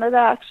in Canada,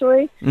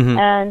 actually,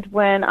 and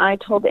when I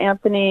told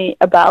Anthony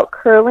about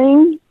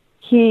curling,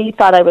 he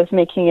thought I was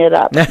making it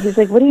up. He's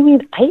like, what do you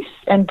mean, ice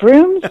and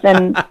brooms?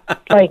 And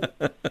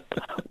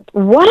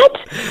what?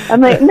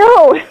 I'm like,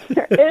 no,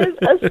 there is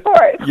a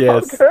sport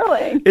called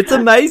curling. It's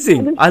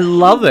amazing. I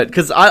love it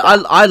because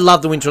I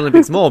love the Winter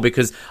Olympics more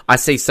because I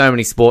see so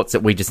many sports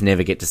that we just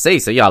never get to see.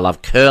 So, I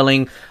love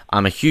curling.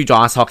 I'm a huge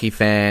ice hockey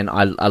fan.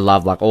 I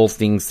love all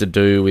things to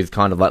do with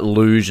kind of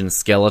luge and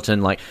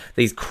skeleton.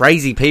 These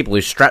crazy people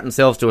who strap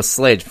themselves to a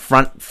sledge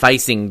front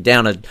facing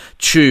down a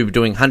tube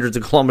doing hundreds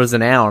of kilometers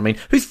an hour. I mean,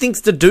 who thinks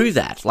to do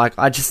that?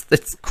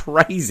 It's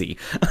crazy.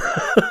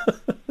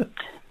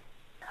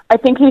 I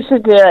think you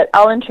should do it.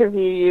 I'll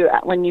interview you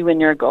when you win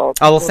your gold.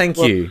 Oh, well, thank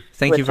you.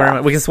 Thank you very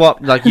much. We can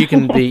swap, you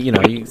can be,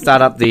 you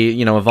start up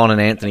the, Yvonne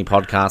and Anthony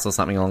podcast or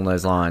something along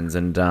those lines.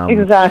 And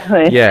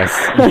exactly.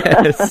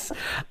 Yes.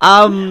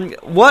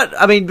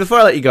 Before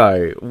I let you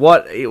go,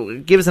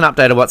 give us an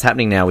update of what's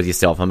happening now with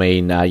yourself. I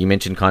mean, you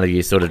mentioned kind of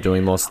you sort of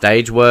doing more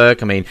stage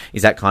work. I mean,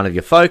 is that kind of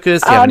your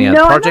focus? Do you have any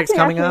other projects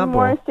coming up?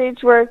 More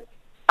stage work.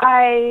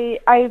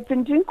 I've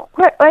been doing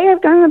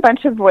I've done a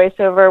bunch of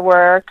voiceover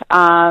work.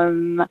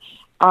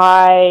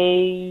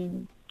 I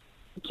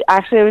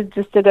actually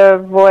just did a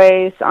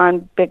voice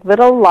on Big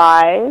Little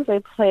Lies. I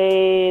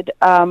played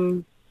a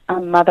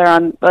mother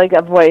on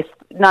a voice,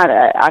 not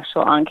an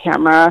actual on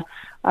camera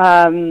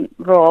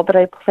role, but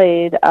I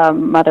played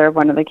mother of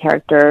one of the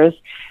characters.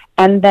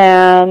 And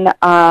then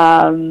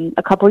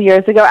a couple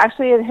years ago,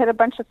 actually it hit a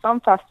bunch of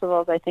film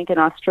festivals, I think in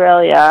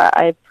Australia.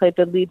 I played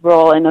the lead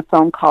role in a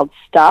film called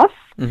Stuff.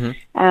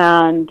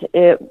 And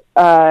it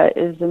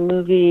is a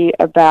movie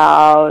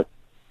about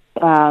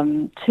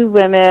two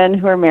women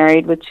who are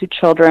married with two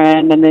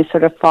children, and they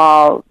sort of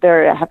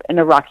they're in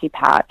a rocky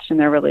patch in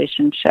their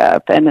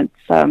relationship, and it's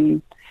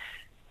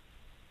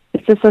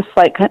just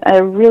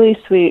a really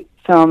sweet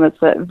film.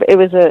 It's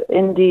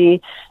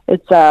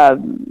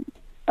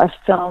a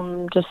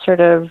film just sort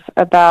of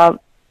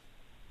about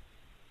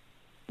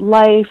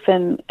life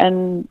and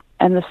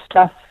the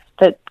stuff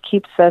that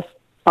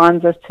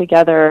bonds us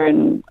together,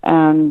 and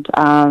how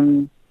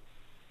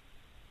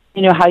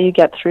you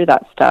get through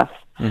that stuff.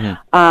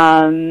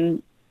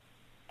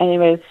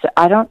 Anyways,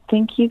 I don't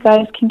think you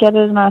guys can get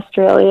it in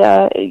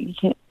Australia.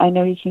 I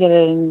know you can get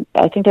it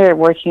I think they're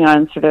working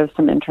on sort of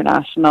some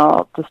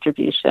international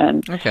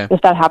distribution. Okay.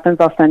 If that happens,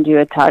 I'll send you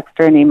a text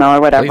or an email or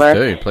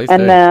whatever. Please do.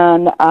 And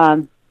then,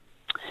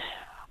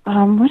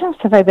 what else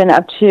have I been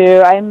up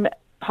to? I'm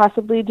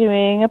possibly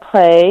doing a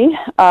play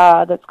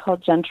that's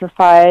called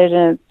Gentrified,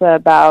 and it's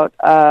about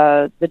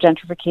the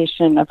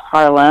gentrification of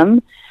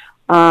Harlem.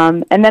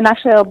 And then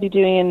actually I'll be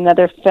doing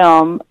another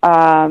film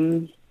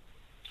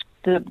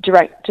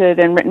directed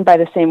and written by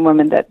the same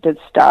woman that did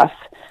Stuff,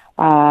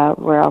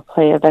 where I'll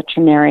play a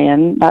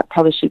veterinarian. That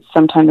probably shoots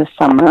sometime this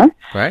summer.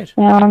 Right.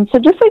 So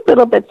just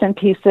little bits and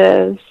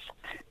pieces,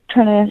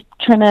 trying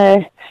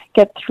to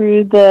get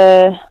through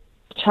the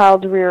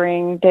child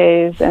rearing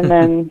days and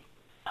then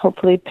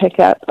hopefully pick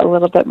up a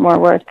little bit more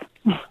work.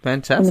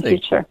 Fantastic. In the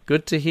future.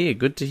 Good to hear.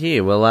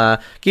 Well,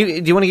 do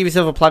you want to give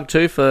yourself a plug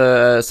too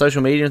for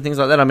social media and things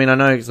like that? I mean, I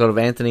know sort of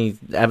Anthony's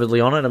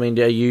avidly on it. I mean,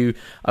 are you?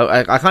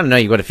 I kind of know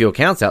you've got a few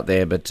accounts out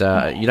there, but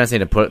you don't seem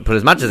to put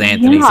as much as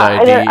Anthony. Yeah, so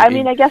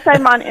I guess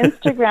I'm on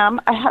Instagram.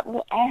 I have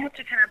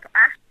to kind of.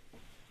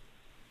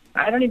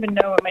 I don't even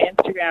know what my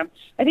Instagram.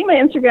 I think my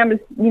Instagram is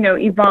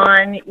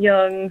Yvonne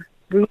Jung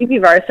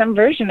Ruivivar, some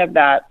version of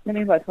that. Let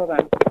me look. Hold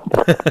on.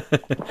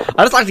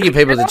 I just like to give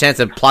people the chance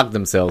to plug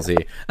themselves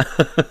here.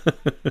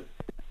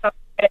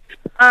 Okay.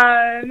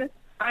 I'm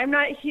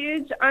not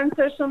huge on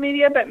social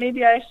media, but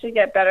maybe I should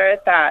get better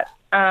at that.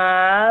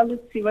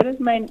 Let's see. What is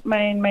my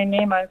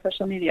name on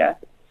social media?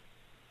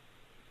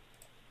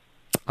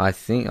 I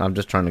think I'm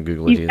just trying to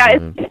Google it. You guys,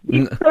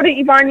 Go to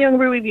Yvonne Jung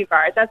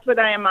Ruivivar. That's what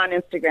I am on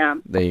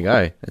Instagram. There you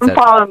go. And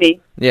follow me.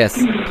 Yes,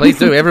 please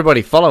do.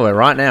 Everybody follow her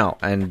right now.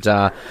 And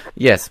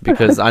yes,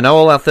 because I know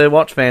all our Third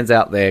Watch fans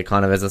out there,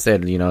 kind of, as I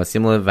said, a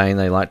similar vein,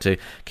 they like to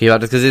keep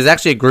up. Because there's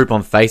actually a group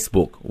on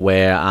Facebook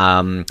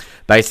where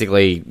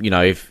basically,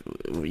 if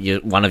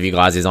one of you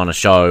guys is on a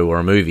show or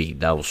a movie,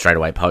 they'll straight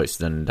away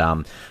post. And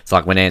it's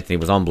like when Anthony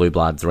was on Blue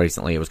Bloods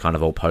recently, it was kind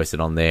of all posted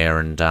on there.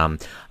 And I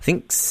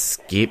think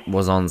Skip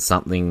was on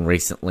something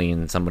recently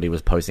and somebody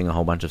was posting a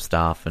whole bunch of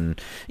stuff. And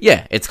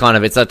yeah, it's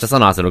just a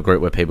nice little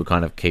group where people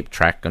kind of keep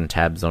track and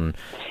tabs on.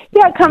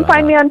 Yeah, come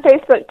find me on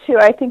Facebook too.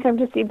 I think I'm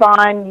just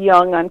Yvonne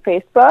Jung on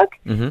Facebook.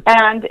 Mm-hmm.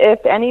 And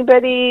if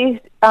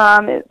anybody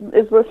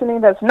is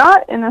listening that's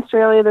not in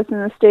Australia, that's in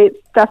the States,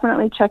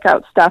 definitely check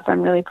out stuff.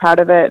 I'm really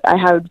proud of it.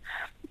 I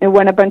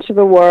won a bunch of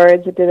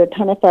awards. I did a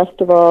ton of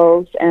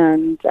festivals,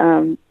 and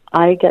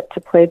I get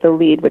to play the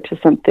lead, which is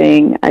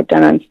something I've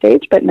done on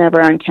stage but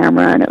never on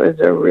camera, and it was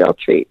a real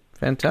treat.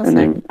 Fantastic.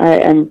 And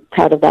I'm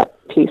proud of that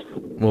piece.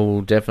 Well,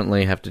 we'll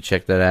definitely have to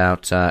check that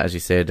out, as you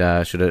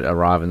said, should it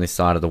arrive on this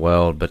side of the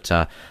world. But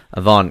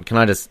Yvonne, can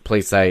I just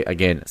please say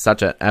again,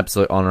 such an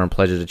absolute honour and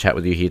pleasure to chat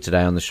with you here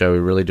today on the show. We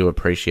really do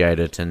appreciate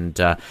it. And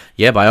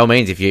yeah, by all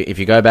means, if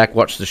you go back,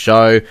 watch the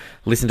show,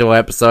 listen to our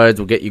episodes,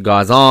 we'll get you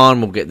guys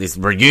on, we'll get this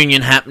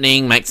reunion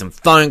happening, make some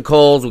phone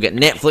calls, we'll get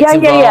Netflix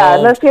involved. Yeah,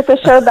 let's get the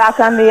show back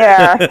on the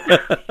air.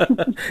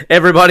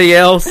 Everybody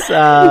else,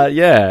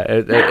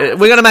 we're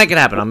going to make it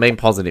happen. I'm being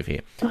positive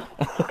here.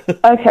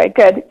 Okay,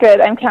 good.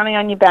 I'm counting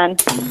on you, Ben.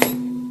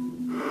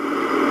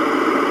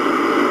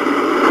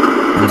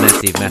 A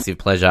massive, massive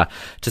pleasure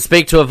to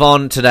speak to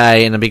Yvonne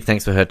today, and a big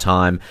thanks for her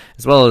time,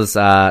 as well as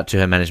to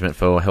her management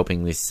for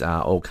helping this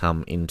all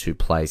come into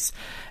place.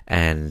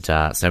 And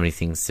so many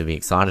things to be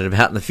excited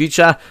about in the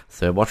future.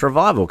 Third Watch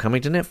Revival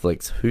coming to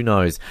Netflix. Who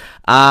knows?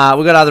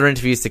 We've got other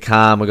interviews to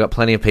come. We've got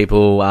plenty of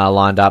people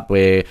lined up.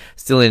 We're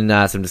still in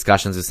some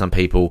discussions with some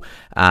people.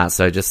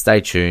 So just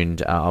stay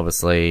tuned.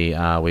 Obviously,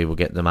 we will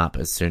get them up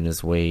as soon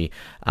as we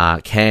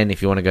can.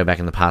 If you want to go back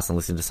in the past and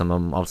listen to some of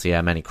them, obviously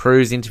our Manny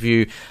Cruz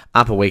interview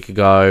up a week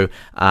ago.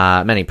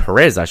 Manny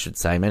Perez, I should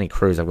say. Manny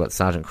Cruz. I've got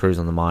Sergeant Cruz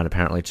on the mind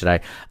apparently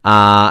today.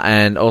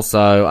 And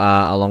also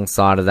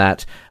alongside of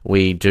that,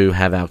 we do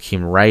have our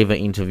Kim Raver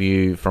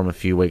interview from a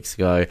few weeks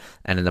ago,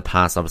 and in the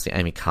past, obviously,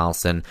 Amy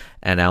Carlson,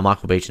 and our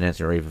Michael Beach and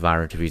Anthony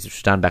Ruivivar interviews, which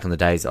was done back in the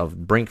days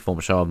of Brink,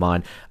 former show of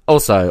mine,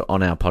 also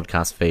on our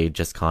podcast feed,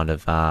 just kind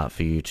of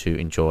for you to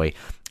enjoy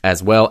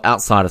as well.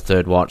 Outside of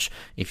Third Watch,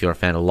 if you're a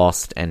fan of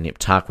Lost and Nip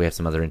Tuck, we have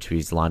some other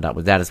interviews lined up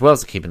with that as well,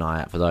 so keep an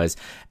eye out for those.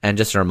 And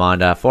just a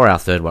reminder, for our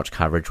Third Watch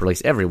coverage,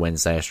 released every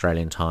Wednesday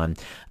Australian time,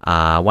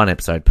 one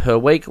episode per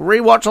week.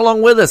 Rewatch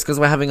along with us, because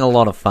we're having a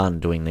lot of fun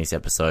doing these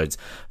episodes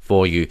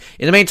for you.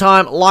 In the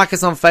meantime, like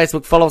us on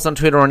Facebook, follow us on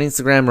Twitter, on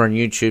Instagram, or on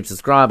YouTube,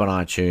 subscribe on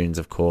iTunes,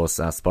 of course,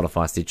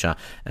 Spotify, Stitcher,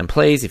 and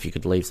please, if you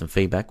could leave some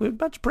feedback, we'd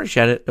much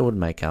appreciate it. It would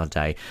make our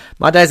day.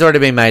 My day's already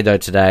been made, though,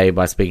 today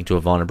by speaking to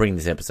Yvonne and bringing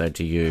this episode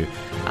to you.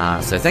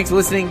 So thanks for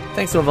listening,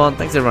 thanks to Yvonne,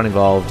 thanks to everyone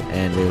involved,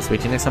 and we will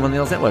speak to you next time on the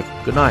Oz Network.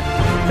 Good night.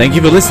 Thank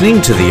you for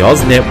listening to the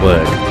Oz Network.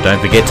 Don't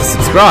forget to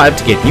subscribe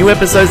to get new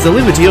episodes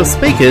delivered to your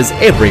speakers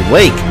every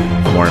week.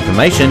 For more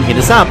information, hit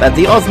us up at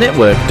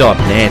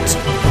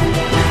theoznetwork.net.